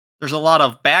somebody. There's a lot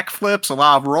of backflips, a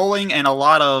lot of rolling, and a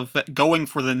lot of going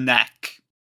for the neck.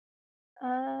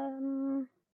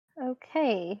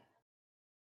 Okay.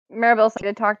 Maribel's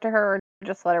going to talk to her or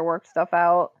just let her work stuff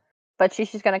out. But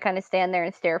she's just going to kind of stand there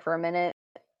and stare for a minute.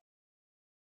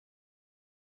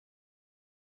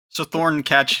 So Thorn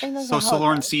thing doesn't help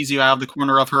Thorn us. sees you out of the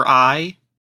corner of her eye,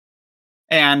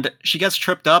 and she gets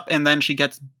tripped up, and then she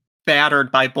gets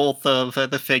battered by both of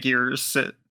the figures,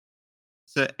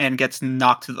 and gets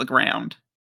knocked to the ground,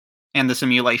 and the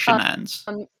simulation ends.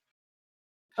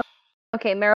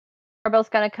 Okay, Maribel's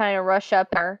going to kind of rush up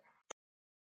her.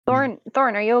 Thorn,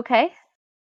 are you okay?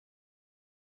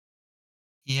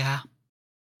 Yeah,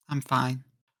 I'm fine.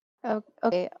 Oh,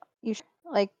 okay. You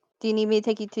do you need me to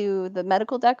take you to the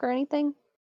medical deck or anything?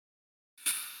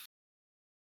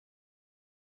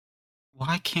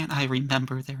 Why can't I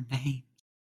remember their names?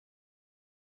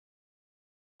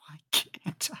 Why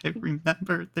can't I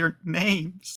remember their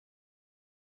names?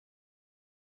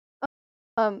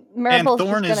 Maribel's And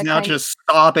Thorn just is now just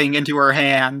sobbing into her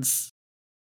hands.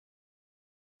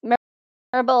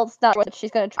 Maribel's not sure that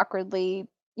she's going to awkwardly,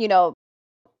 you know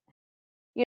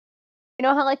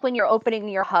how like when you're opening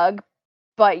your hug,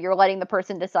 but you're letting the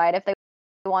person decide if they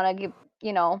want to give,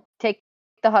 take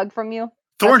the hug from you.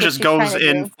 Thorn just goes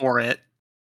in for it.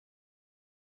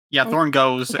 Yeah, Thorn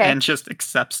goes and just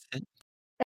accepts it.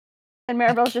 And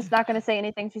Maribel's just not going to say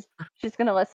anything. She's going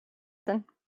to listen.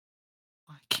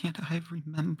 Why can't I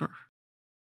remember?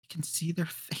 I can see their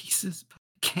faces, but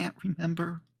I can't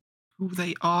remember who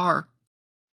they are.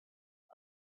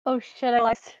 Oh shit, I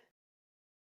lost.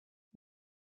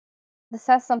 This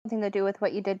has something to do with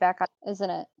what you did back up, isn't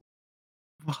it?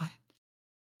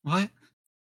 What?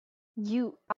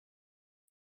 You,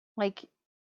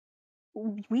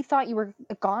 we thought you were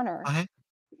a goner.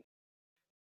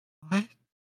 What?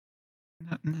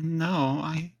 No,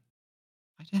 I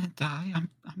didn't die.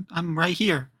 I'm right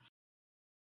here.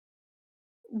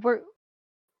 We're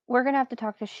gonna have to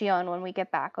talk to Shion when we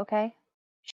get back, okay?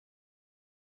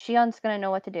 Shion's gonna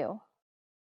know what to do.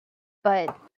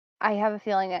 But I have a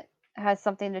feeling it has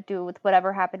something to do with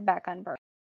whatever happened back on Birth.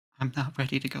 I'm not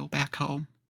ready to go back home.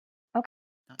 Okay.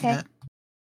 Not yet.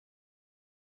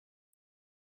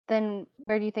 Then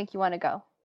where do you think you want to go?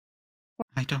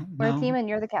 I don't know. We're a team and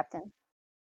you're the captain.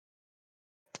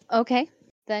 Okay.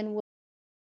 Then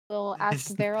we'll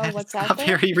ask Vero what's out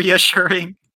there. Very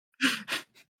reassuring.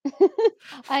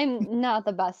 I'm not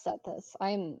the best at this.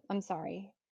 I'm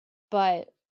sorry. But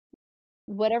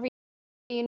whatever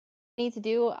you need to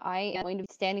do, I am going to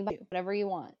be standing by you. Whatever you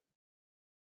want.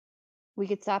 We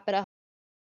could stop at a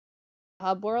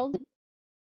hub world.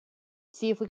 See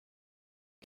if we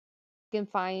can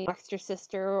find Extra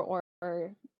Sister or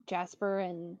Jasper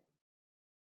and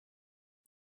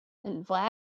Vlad,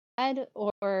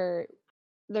 or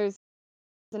there's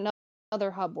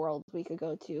another hub world we could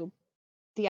go to,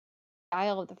 the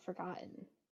Isle of the Forgotten.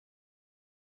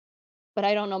 But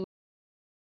I don't know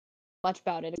much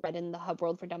about it. I read in the Hub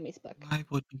World for Dummies book. Why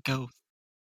would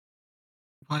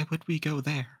we go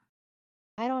there?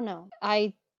 I don't know.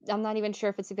 I'm not even sure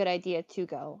if it's a good idea to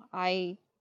go. I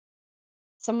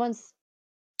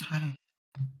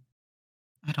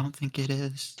don't think it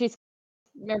is.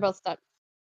 Maribel's stuck.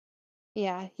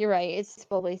 Yeah, you're right. It's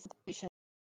probably something we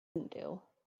shouldn't do.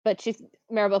 But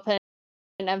Maribel put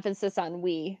an emphasis on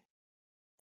we,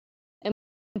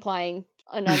 implying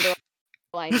an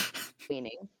underlying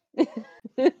meaning.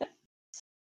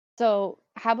 So,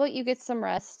 how about you get some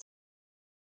rest,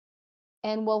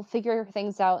 and we'll figure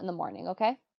things out in the morning,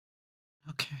 okay?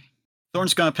 Okay.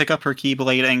 Thorn's gonna pick up her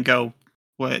Keyblade and go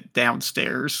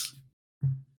downstairs.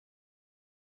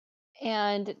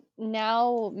 And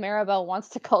now Maribel wants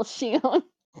to call Shion.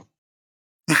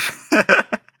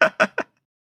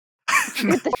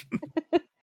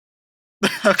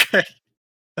 Okay.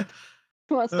 She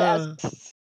wants to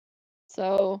ask.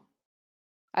 So,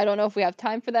 I don't know if we have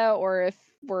time for that or if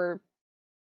we're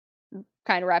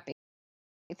kind of wrapping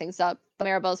things up.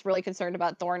 Maribel's really concerned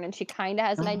about Thorn, and she kind of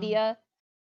has an idea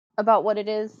about what it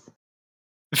is.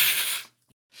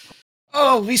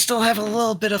 Oh, we still have a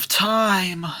little bit of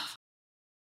time.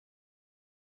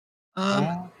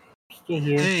 Still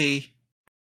here.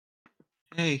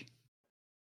 Hey.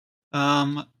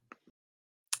 Um,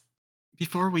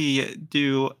 before we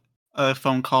do a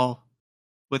phone call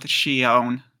with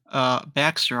Shion,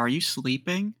 Baxter, are you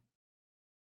sleeping?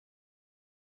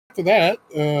 After that,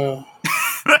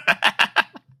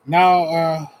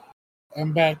 now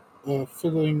I'm back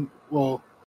feeling, well,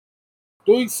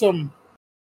 doing some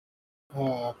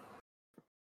uh,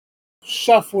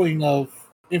 shuffling of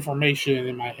information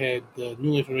in my head, the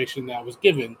new information that was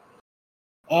given,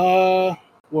 or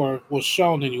was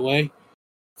shown anyway.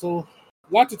 So,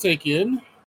 a lot to take in,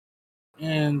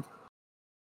 and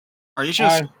Are you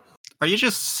just I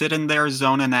sitting there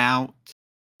zoning out?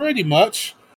 pretty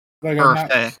much like I'm not.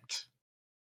 Perfect.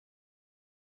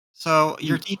 So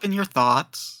you're deep in your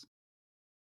thoughts,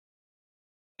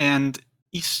 and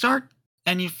you start,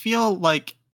 and you feel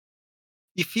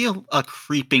a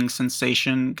creeping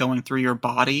sensation going through your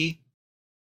body,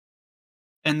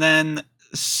 and then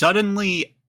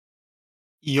suddenly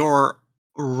you're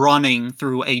running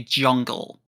through a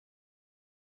jungle,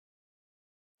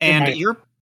 In and my you're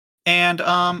and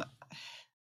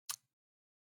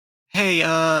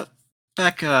hey,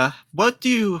 Becca, what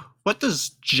does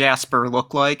Jasper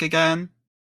look like again?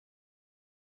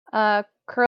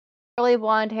 Curly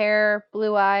blonde hair,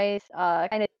 blue eyes,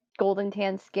 kind of golden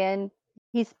tan skin.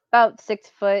 He's about 6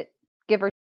 foot, give or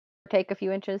take a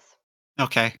few inches.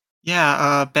 Okay.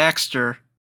 Yeah, Baxter,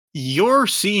 you're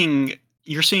seeing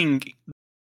you're seeing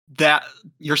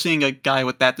you're seeing a guy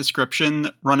with that description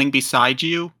running beside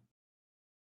you.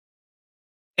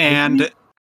 And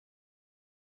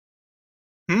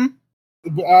hmm?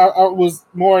 I was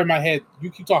more in my head. You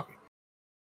keep talking.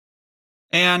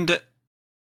 And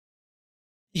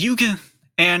you can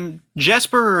and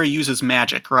Jasper uses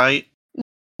magic, right?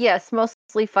 Yes,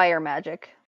 mostly fire magic.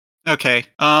 Okay.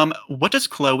 What does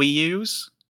Chloe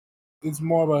use? It's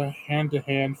more of a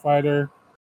hand-to-hand fighter,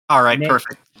 All right,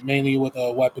 perfect. mainly with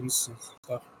weapons and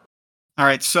stuff. All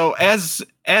right. So as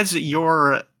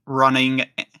you're running,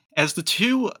 as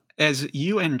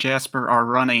you and Jasper are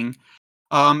running,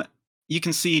 you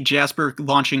can see Jasper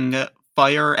launching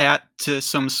fire at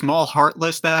some small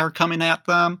heartless that are coming at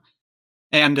them,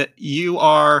 and you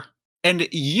are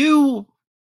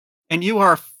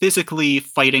physically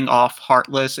fighting off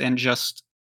heartless and just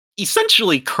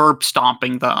essentially curb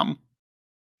stomping them,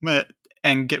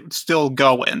 and still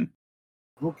going.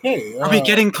 Okay. Are we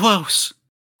getting close?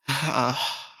 I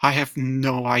have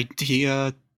no idea.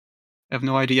 I have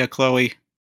no idea, Chloe.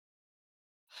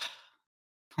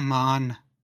 Come on.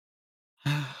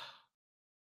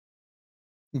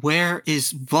 Where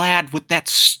is Vlad with that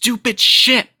stupid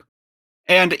ship?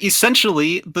 And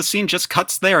essentially, the scene just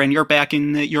cuts there, and you're back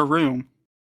in your room.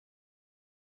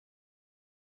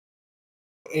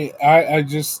 I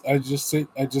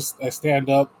stand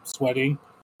up, sweating,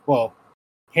 well,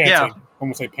 panting. Yeah. I'm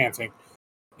gonna say panting,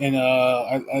 and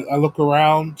I look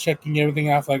around, checking everything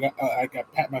out. Like I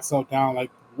pat myself down.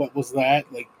 Like, what was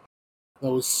that? Like, that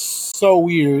was so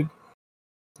weird.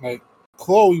 Like,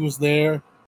 Chloe was there,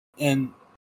 and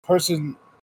person,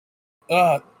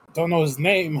 don't know his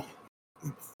name.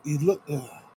 He looked, man.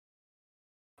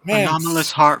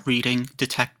 Anomalous heart reading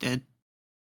detected.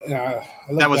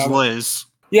 That was Liz.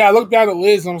 Yeah, I looked down at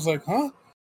Liz and I was like, huh?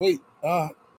 Wait,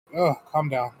 calm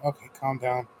down. Okay, calm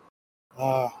down.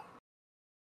 Vlad,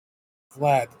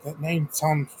 that name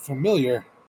sounds familiar.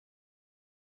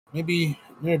 Maybe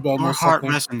Mirabelle Your knows heart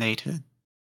something. resonated.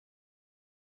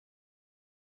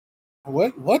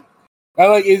 What? I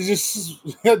like it just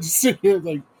sit here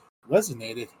like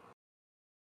resonated.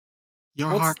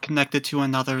 Your heart connected to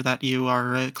another that you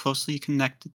are closely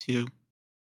connected to.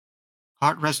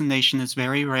 Heart resonation is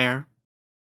very rare.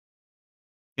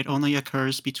 It only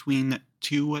occurs between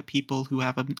two people who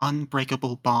have an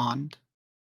unbreakable bond.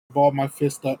 I balled my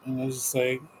fist up and I just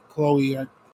say, Chloe,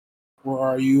 where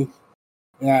are you?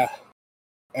 Yeah,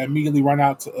 I immediately run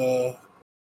out to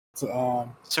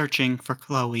searching for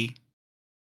Chloe.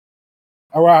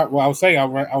 All right. Well, I was saying I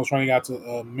was running out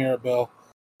to Mirabelle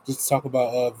just to talk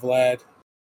about Vlad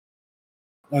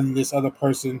and this other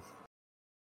person.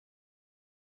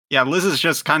 Yeah, Liz is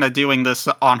just kind of doing this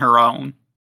on her own.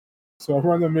 So I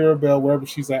run to Mirabelle wherever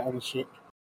she's at on the ship.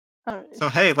 So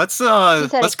hey, let's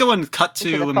go and cut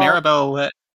to Mirabelle.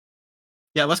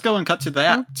 Yeah, let's go and cut to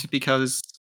that because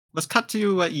let's cut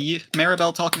to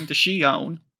Mirabelle talking to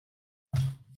Shion.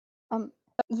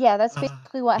 Yeah, that's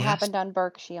basically what happened on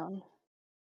Burke, Shion.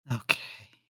 Okay.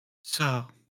 So,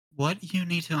 what you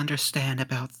need to understand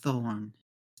about Thorn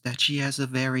is that she has a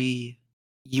very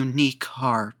unique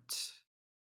heart.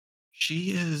 She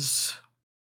is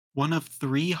one of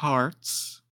 3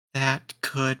 hearts that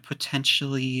could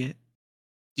potentially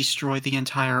destroy the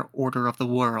entire order of the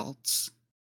worlds.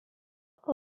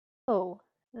 Oh,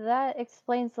 that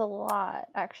explains a lot,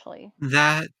 actually.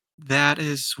 That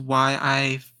is why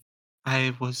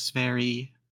I was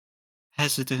very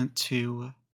hesitant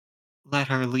to let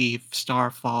her leave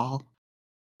Starfall.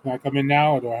 Can I come in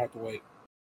now, or do I have to wait?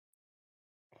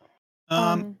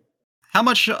 Um, How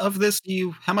much of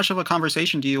how much of a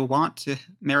conversation do you want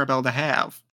Maribel to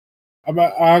have? I'm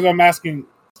asking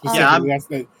Yeah,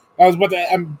 specifically.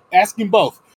 I'm asking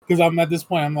both because I'm at this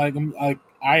point.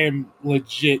 I am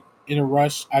legit in a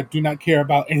rush. I do not care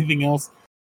about anything else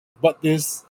but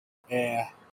this. Yeah,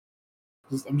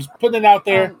 I'm just putting it out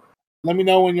there. Let me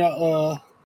know when y'all.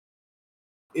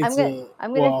 It's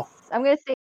I'm gonna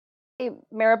say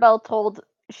Maribel told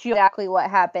she exactly what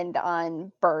happened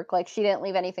on Burke. Like, she didn't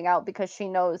leave anything out because she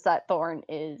knows that Thorn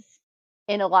is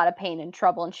in a lot of pain and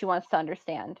trouble, and she wants to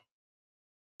understand.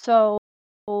 So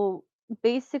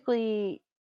basically,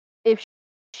 if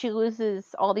she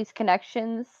loses all these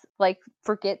connections, like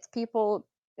forgets people,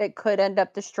 it could end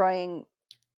up destroying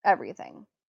everything.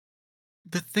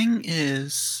 the thing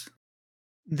is,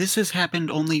 this has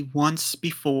happened only once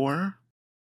before,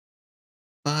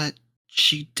 but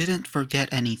she didn't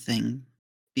forget anything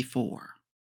before.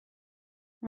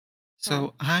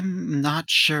 So I'm not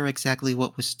sure exactly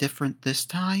what was different this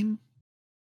time,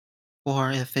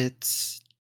 or if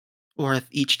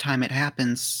each time it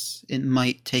happens, it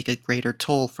might take a greater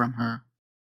toll from her.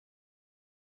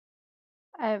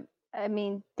 I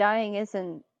mean, dying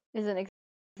isn't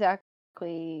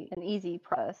exactly an easy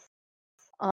process.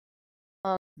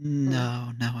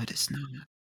 No, it is not.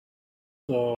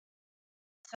 So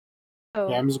So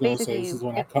yeah, I'm just gonna say basically,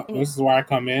 this is where I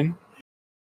come in.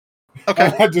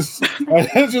 Okay. I just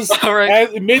All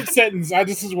right. mid sentence.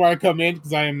 This is where I come in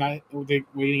because I am not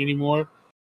waiting anymore.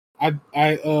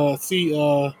 I see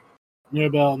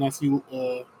Mirabelle, and I see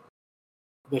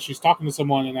that she's talking to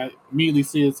someone, and I immediately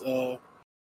see it's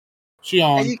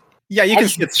Shion. Yeah, you can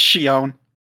see it's Shion.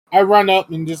 I run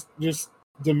up and just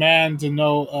demand to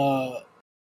know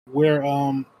where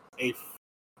a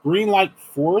green light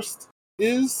forest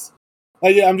is.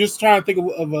 Like, yeah, I'm just trying to think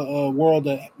of a world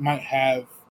that might have.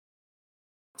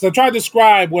 So I try to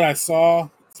describe what I saw,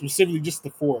 specifically just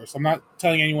the forest. I'm not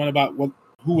telling anyone about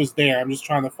who was there. I'm just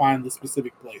trying to find the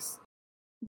specific place.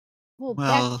 well,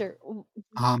 Well, Baxter,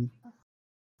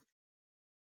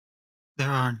 there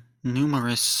are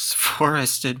numerous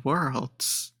forested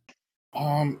worlds.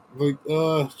 Trying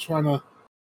to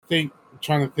think.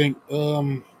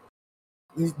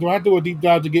 Do I do a deep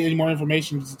dive to get any more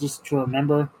information just to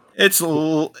remember? It's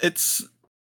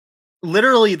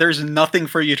literally there's nothing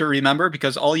for you to remember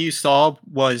because all you saw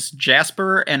was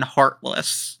Jasper and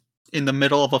Heartless in the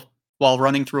middle of while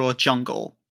running through a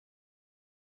jungle.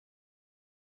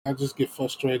 I just get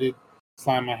frustrated,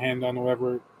 slam my hand on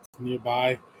whoever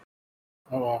nearby.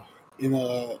 In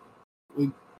a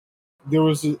there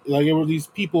was there were these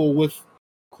people with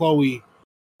Chloe.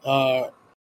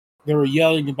 They were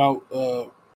yelling about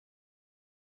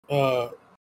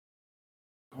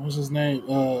what was his name?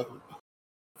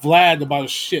 Vlad, about a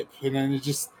ship, and then it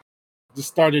just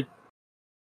started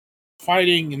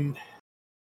fighting, and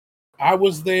I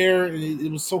was there, and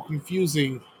it was so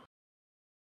confusing.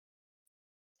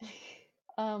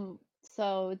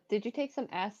 So did you take some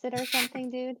acid or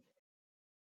something, dude?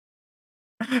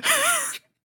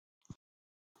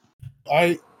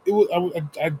 I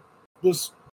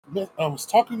was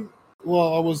talking.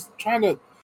 Well, I was trying to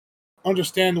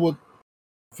understand what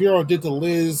Vero did to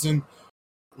Liz, and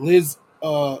Liz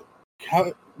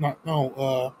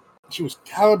she was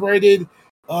calibrated.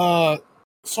 So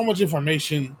much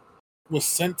information was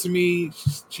sent to me.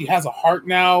 She has a heart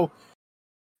now.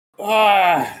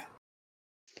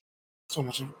 So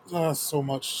much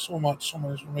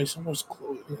information. Where's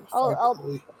Chloe?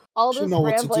 Chloe. All She this know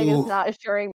what to rambling is do. not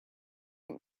assuring.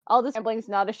 All this rambling is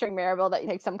not assuring Maribel that you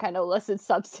take some kind of illicit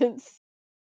substance.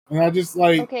 And I just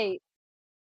like Okay.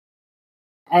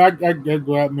 I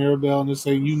go at Mirabelle and just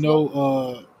say, you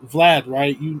know, Vlad,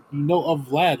 right? You know of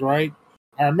Vlad, right?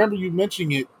 I remember you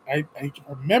mentioning it. I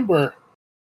remember.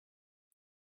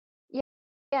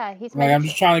 Yeah, he's Like, my I'm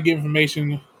just trying to get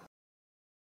information.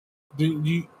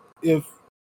 If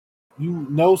you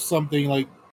know something, like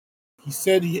they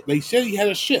said he had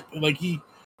a ship, and like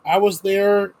I was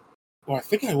there, or I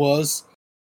think I was.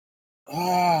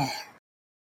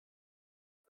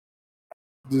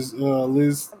 Does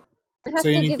Liz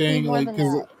say anything? Like,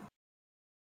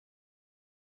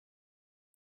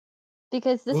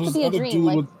 because this could be a dream.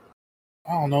 Like,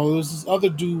 I don't know. There was this other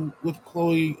dude with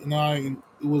Chloe and I, and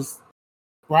it was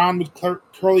brown with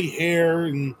curly hair,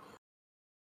 and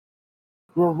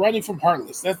we're running from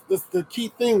Heartless. That's the key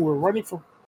thing. We're running from.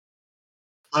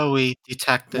 Chloe, And I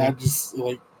detective. just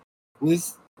like,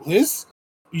 Liz,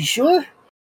 you sure?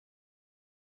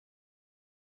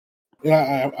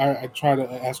 Yeah, I try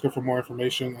to ask her for more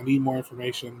information. I need more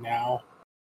information now.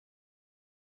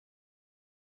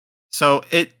 So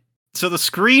the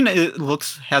screen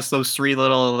has those three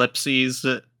little ellipses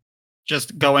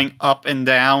just going up and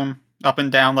down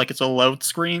like it's a load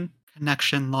screen.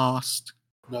 Connection lost.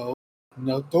 No,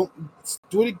 don't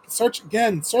do it. Search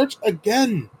again. Search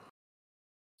again.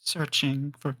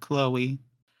 Searching for Chloe.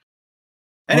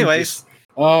 Anyways,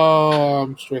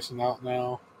 I'm stressing out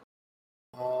now.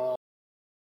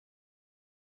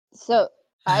 So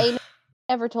I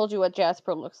never told you what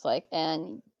Jasper looks like,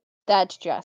 and that's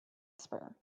Jasper.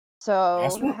 So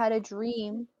Jasper? you had a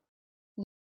dream.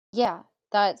 Yeah,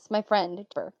 that's my friend.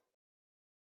 Jasper.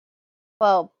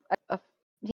 Well,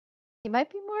 he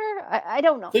might be more. I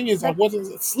don't know. Thing is, I That-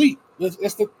 wasn't asleep.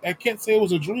 I can't say it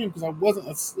was a dream because I wasn't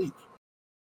asleep.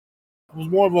 It was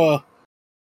more of a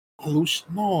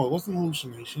hallucination. No, it wasn't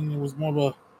hallucination. It was more of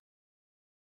a.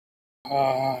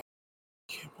 I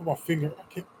can't put my finger. I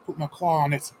can't put my claw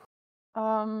on it.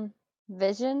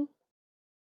 Vision.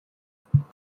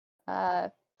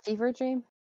 Fever dream.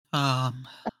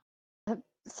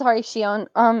 Sorry, Shion.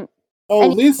 Oh,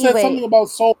 Liz said Anyway. something about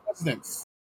soul resonance.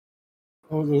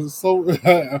 Oh, it was soul.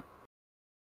 Yeah,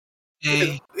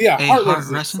 a heart heart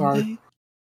resonance. Sorry. resonate?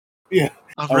 Yeah.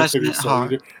 A I was thinking resonant Soul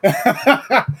heart. Eater.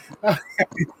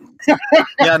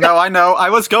 Yeah, no, I know. I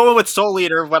was going with Soul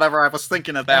Eater whenever I was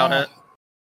thinking about it.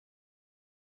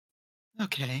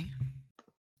 Okay.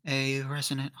 A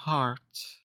resonant heart.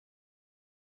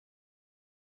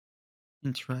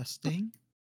 Interesting.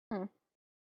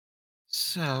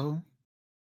 So,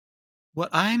 what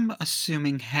I'm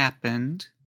assuming happened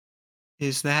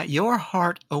is that your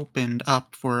heart opened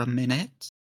up for a minute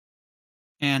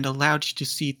and allowed you to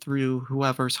see through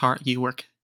whoever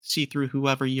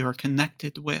you are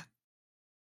connected with,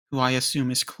 who I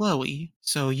assume is Chloe.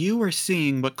 So you were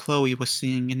seeing what Chloe was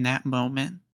seeing in that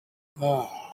moment.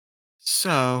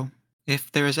 So,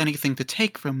 if there is anything to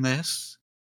take from this,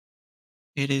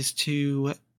 it is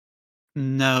to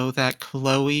know that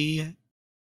Chloe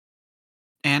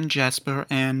and Jasper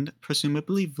and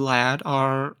presumably Vlad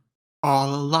are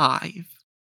all alive.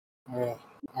 I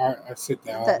sit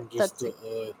down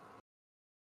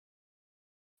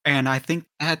and I think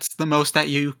that's the most that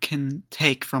you can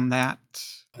take from that.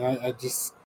 I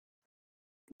just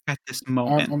at this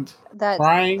moment. I'm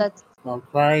crying. I'm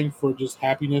crying for just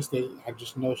happiness that I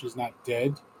just know she's not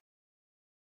dead.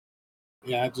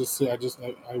 Yeah,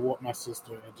 I want my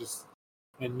sister.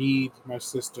 I need my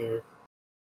sister.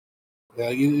 Yeah,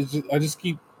 I just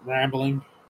keep rambling.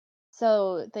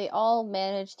 So they all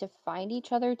managed to find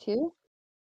each other too.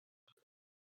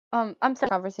 I'm sorry,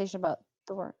 conversation about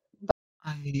Thor,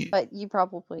 but you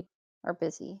probably are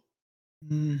busy.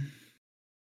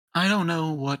 I don't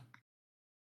know what.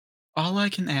 All I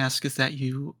can ask is that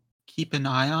you keep an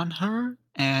eye on her,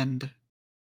 and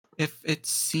if it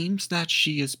seems that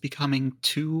she is becoming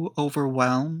too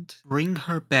overwhelmed, bring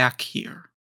her back here.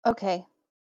 Okay,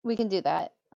 we can do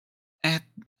that.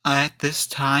 At this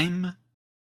time,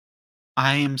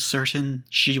 I am certain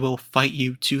she will fight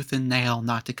you tooth and nail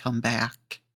not to come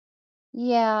back.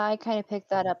 Yeah, I kind of picked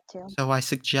that up too. So I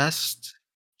suggest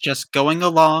just going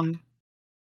along.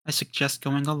 I suggest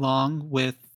going along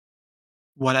with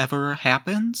whatever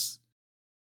happens.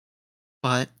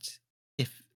 But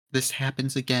if this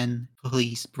happens again,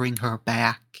 please bring her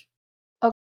back.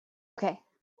 Okay.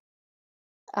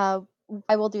 I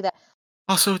will do that.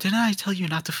 Also, didn't I tell you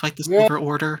not to fight the Silver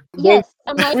Order? Yes,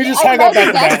 I'm like, we just hung up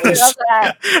after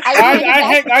that.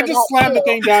 I just slammed the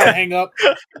thing down and hang up.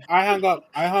 I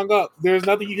hung up. There's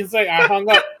nothing you can say. I hung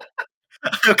up.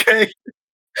 Okay.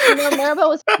 You know, Maribel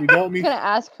was going to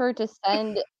ask her to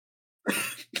send.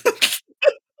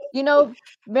 You know,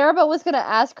 Maribel was going to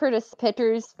ask her to send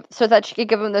pictures so that she could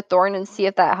give him the thorn and see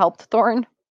if that helped Thorn.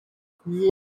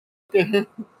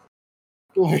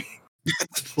 Like,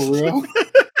 for real?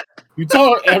 You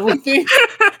told her everything?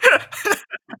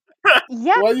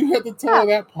 Yeah. Why you had to tell her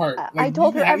that part? Like, I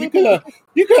told her everything.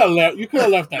 You could have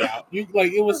left that out.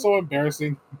 It was so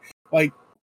embarrassing. Like,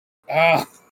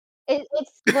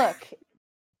 It's look,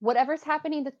 whatever's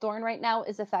happening to Thorn right now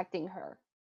is affecting her,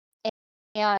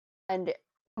 and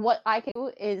what I can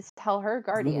do is tell her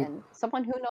guardian, someone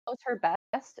who knows her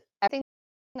best, everything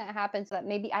that happens, so that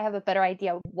maybe I have a better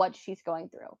idea of what she's going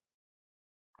through.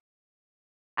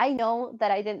 I know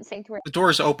that I didn't say to her. The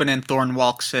doors open and Thorn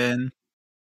walks in.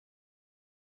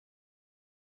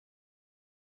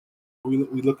 We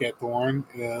look at Thorn.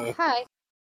 Hi.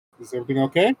 Is everything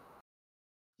okay?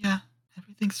 Yeah,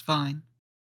 everything's fine.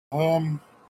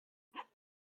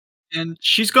 And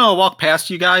she's gonna walk past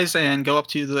you guys and go up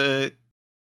to the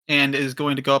and is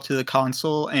going to go up to the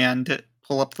console and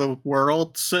pull up the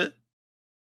worlds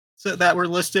that were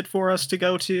listed for us to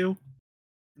go to.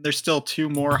 There's still 2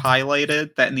 more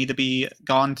highlighted that need to be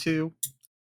gone to.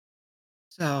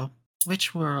 So,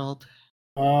 which world?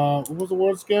 What was the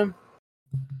words again?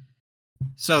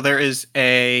 So there is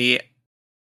a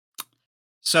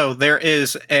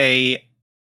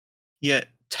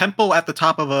temple at the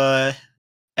top of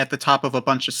a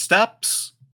bunch of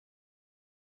steps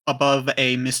above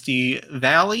a misty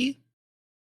valley.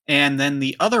 And then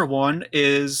the other one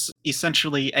is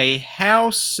essentially a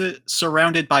house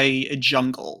surrounded by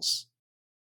jungles.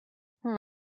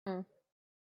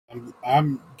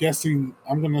 I'm guessing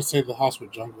I'm gonna say the house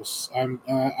with jungles. I'm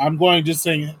going to just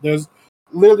saying there's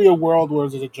literally a world where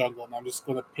there's a jungle, and I'm just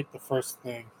gonna pick the first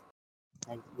thing.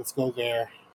 Let's go there.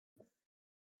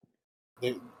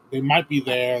 They might be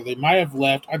there. They might have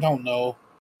left. I don't know.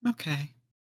 Okay.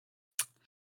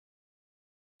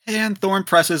 And Thorn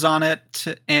presses on it,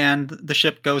 and the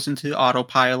ship goes into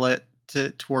autopilot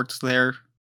towards there.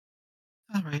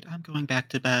 All right, I'm going back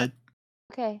to bed.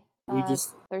 Okay.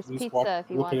 There's pizza if you want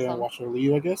some. Look at it and watch her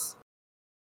leave, I guess.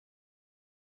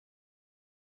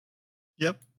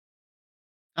 Yep.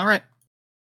 All right.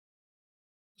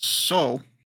 So,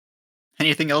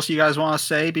 anything else you guys want to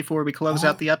say before we close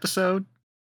out the episode?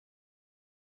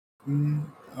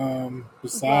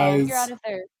 Besides, well, you're out of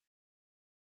there.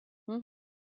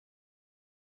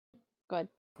 Go ahead.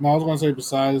 No, I was gonna say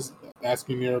besides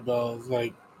asking Mirabelle,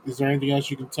 is there anything else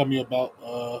you can tell me about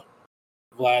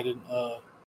Vlad and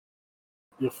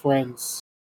your friends?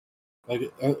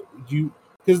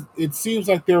 Because it seems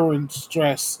like they were in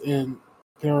stress and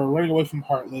they were running away from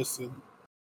Heartless,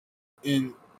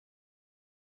 and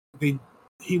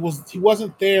he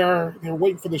wasn't there. They were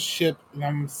waiting for the ship, and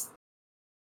I'm.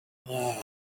 Well,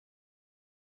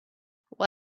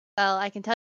 I can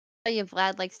tell you,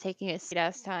 Vlad likes taking his sweet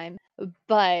ass time,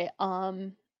 but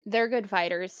they're good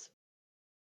fighters.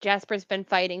 Jasper's been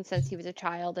fighting since he was a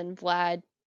child, and Vlad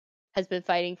has been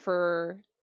fighting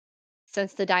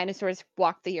since the dinosaurs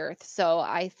walked the earth. So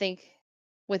I think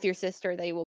with your sister,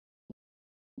 they will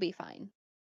be fine.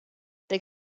 He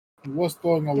was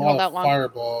throwing a lot of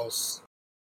fireballs.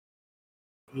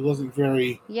 He wasn't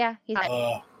very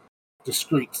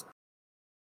discreet.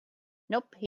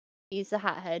 Nope, he's a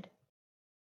hothead.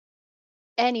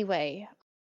 Anyway,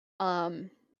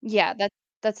 yeah,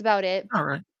 that's about it. All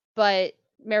right. But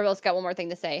Maribel's got one more thing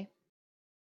to say.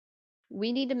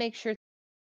 We need to make sure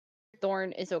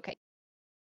Thorn is okay.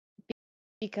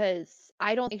 Because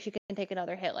I don't think she can take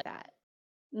another hit like that.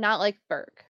 Not like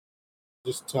Burke.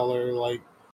 Just tell her,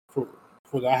 for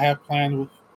what I have planned,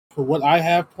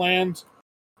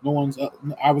 no one's.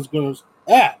 I was going to.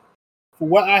 For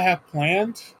what I have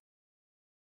planned,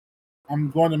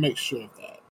 I'm going to make sure of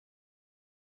that.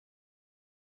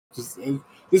 This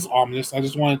is ominous. I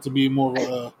just want it to be more of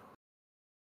a.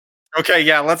 Okay,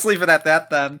 yeah, let's leave it at that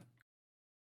then.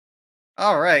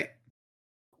 All right.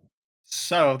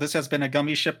 So, this has been a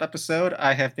Gummy Ship episode.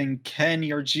 I have been Ken,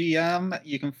 your GM.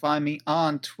 You can find me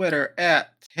on Twitter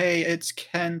at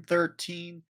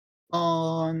HeyIt'sKen13.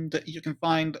 And you can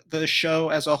find the show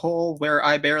as a whole, where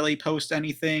I barely post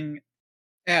anything,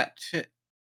 at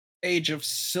Age of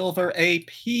Silver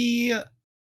AP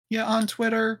on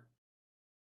Twitter.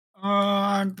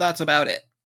 And that's about it.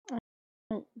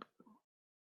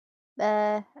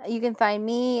 You can find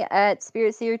me at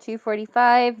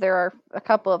SpiritSeer245. There are a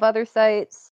couple of other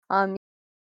sites.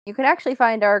 You can actually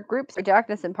find our groups for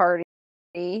Jackness and Party.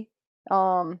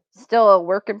 Still a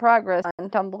work in progress on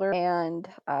Tumblr and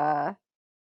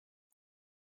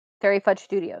Fairy Fudge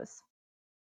Studios.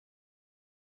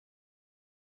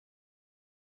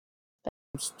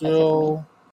 I'm still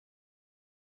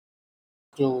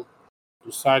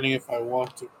deciding if I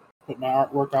want to put my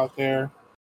artwork out there.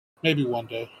 Maybe one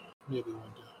day.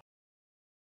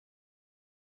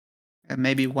 And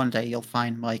maybe one day you'll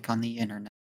find Mike on the internet.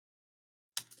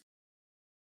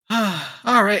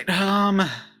 All right.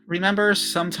 Remember,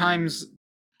 sometimes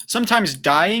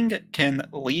dying can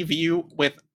leave you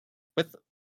with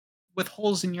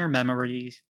holes in your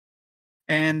memories.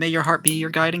 And may your heart be your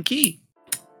guiding key.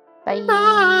 Bye.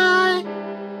 Bye.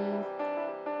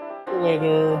 See you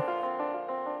later.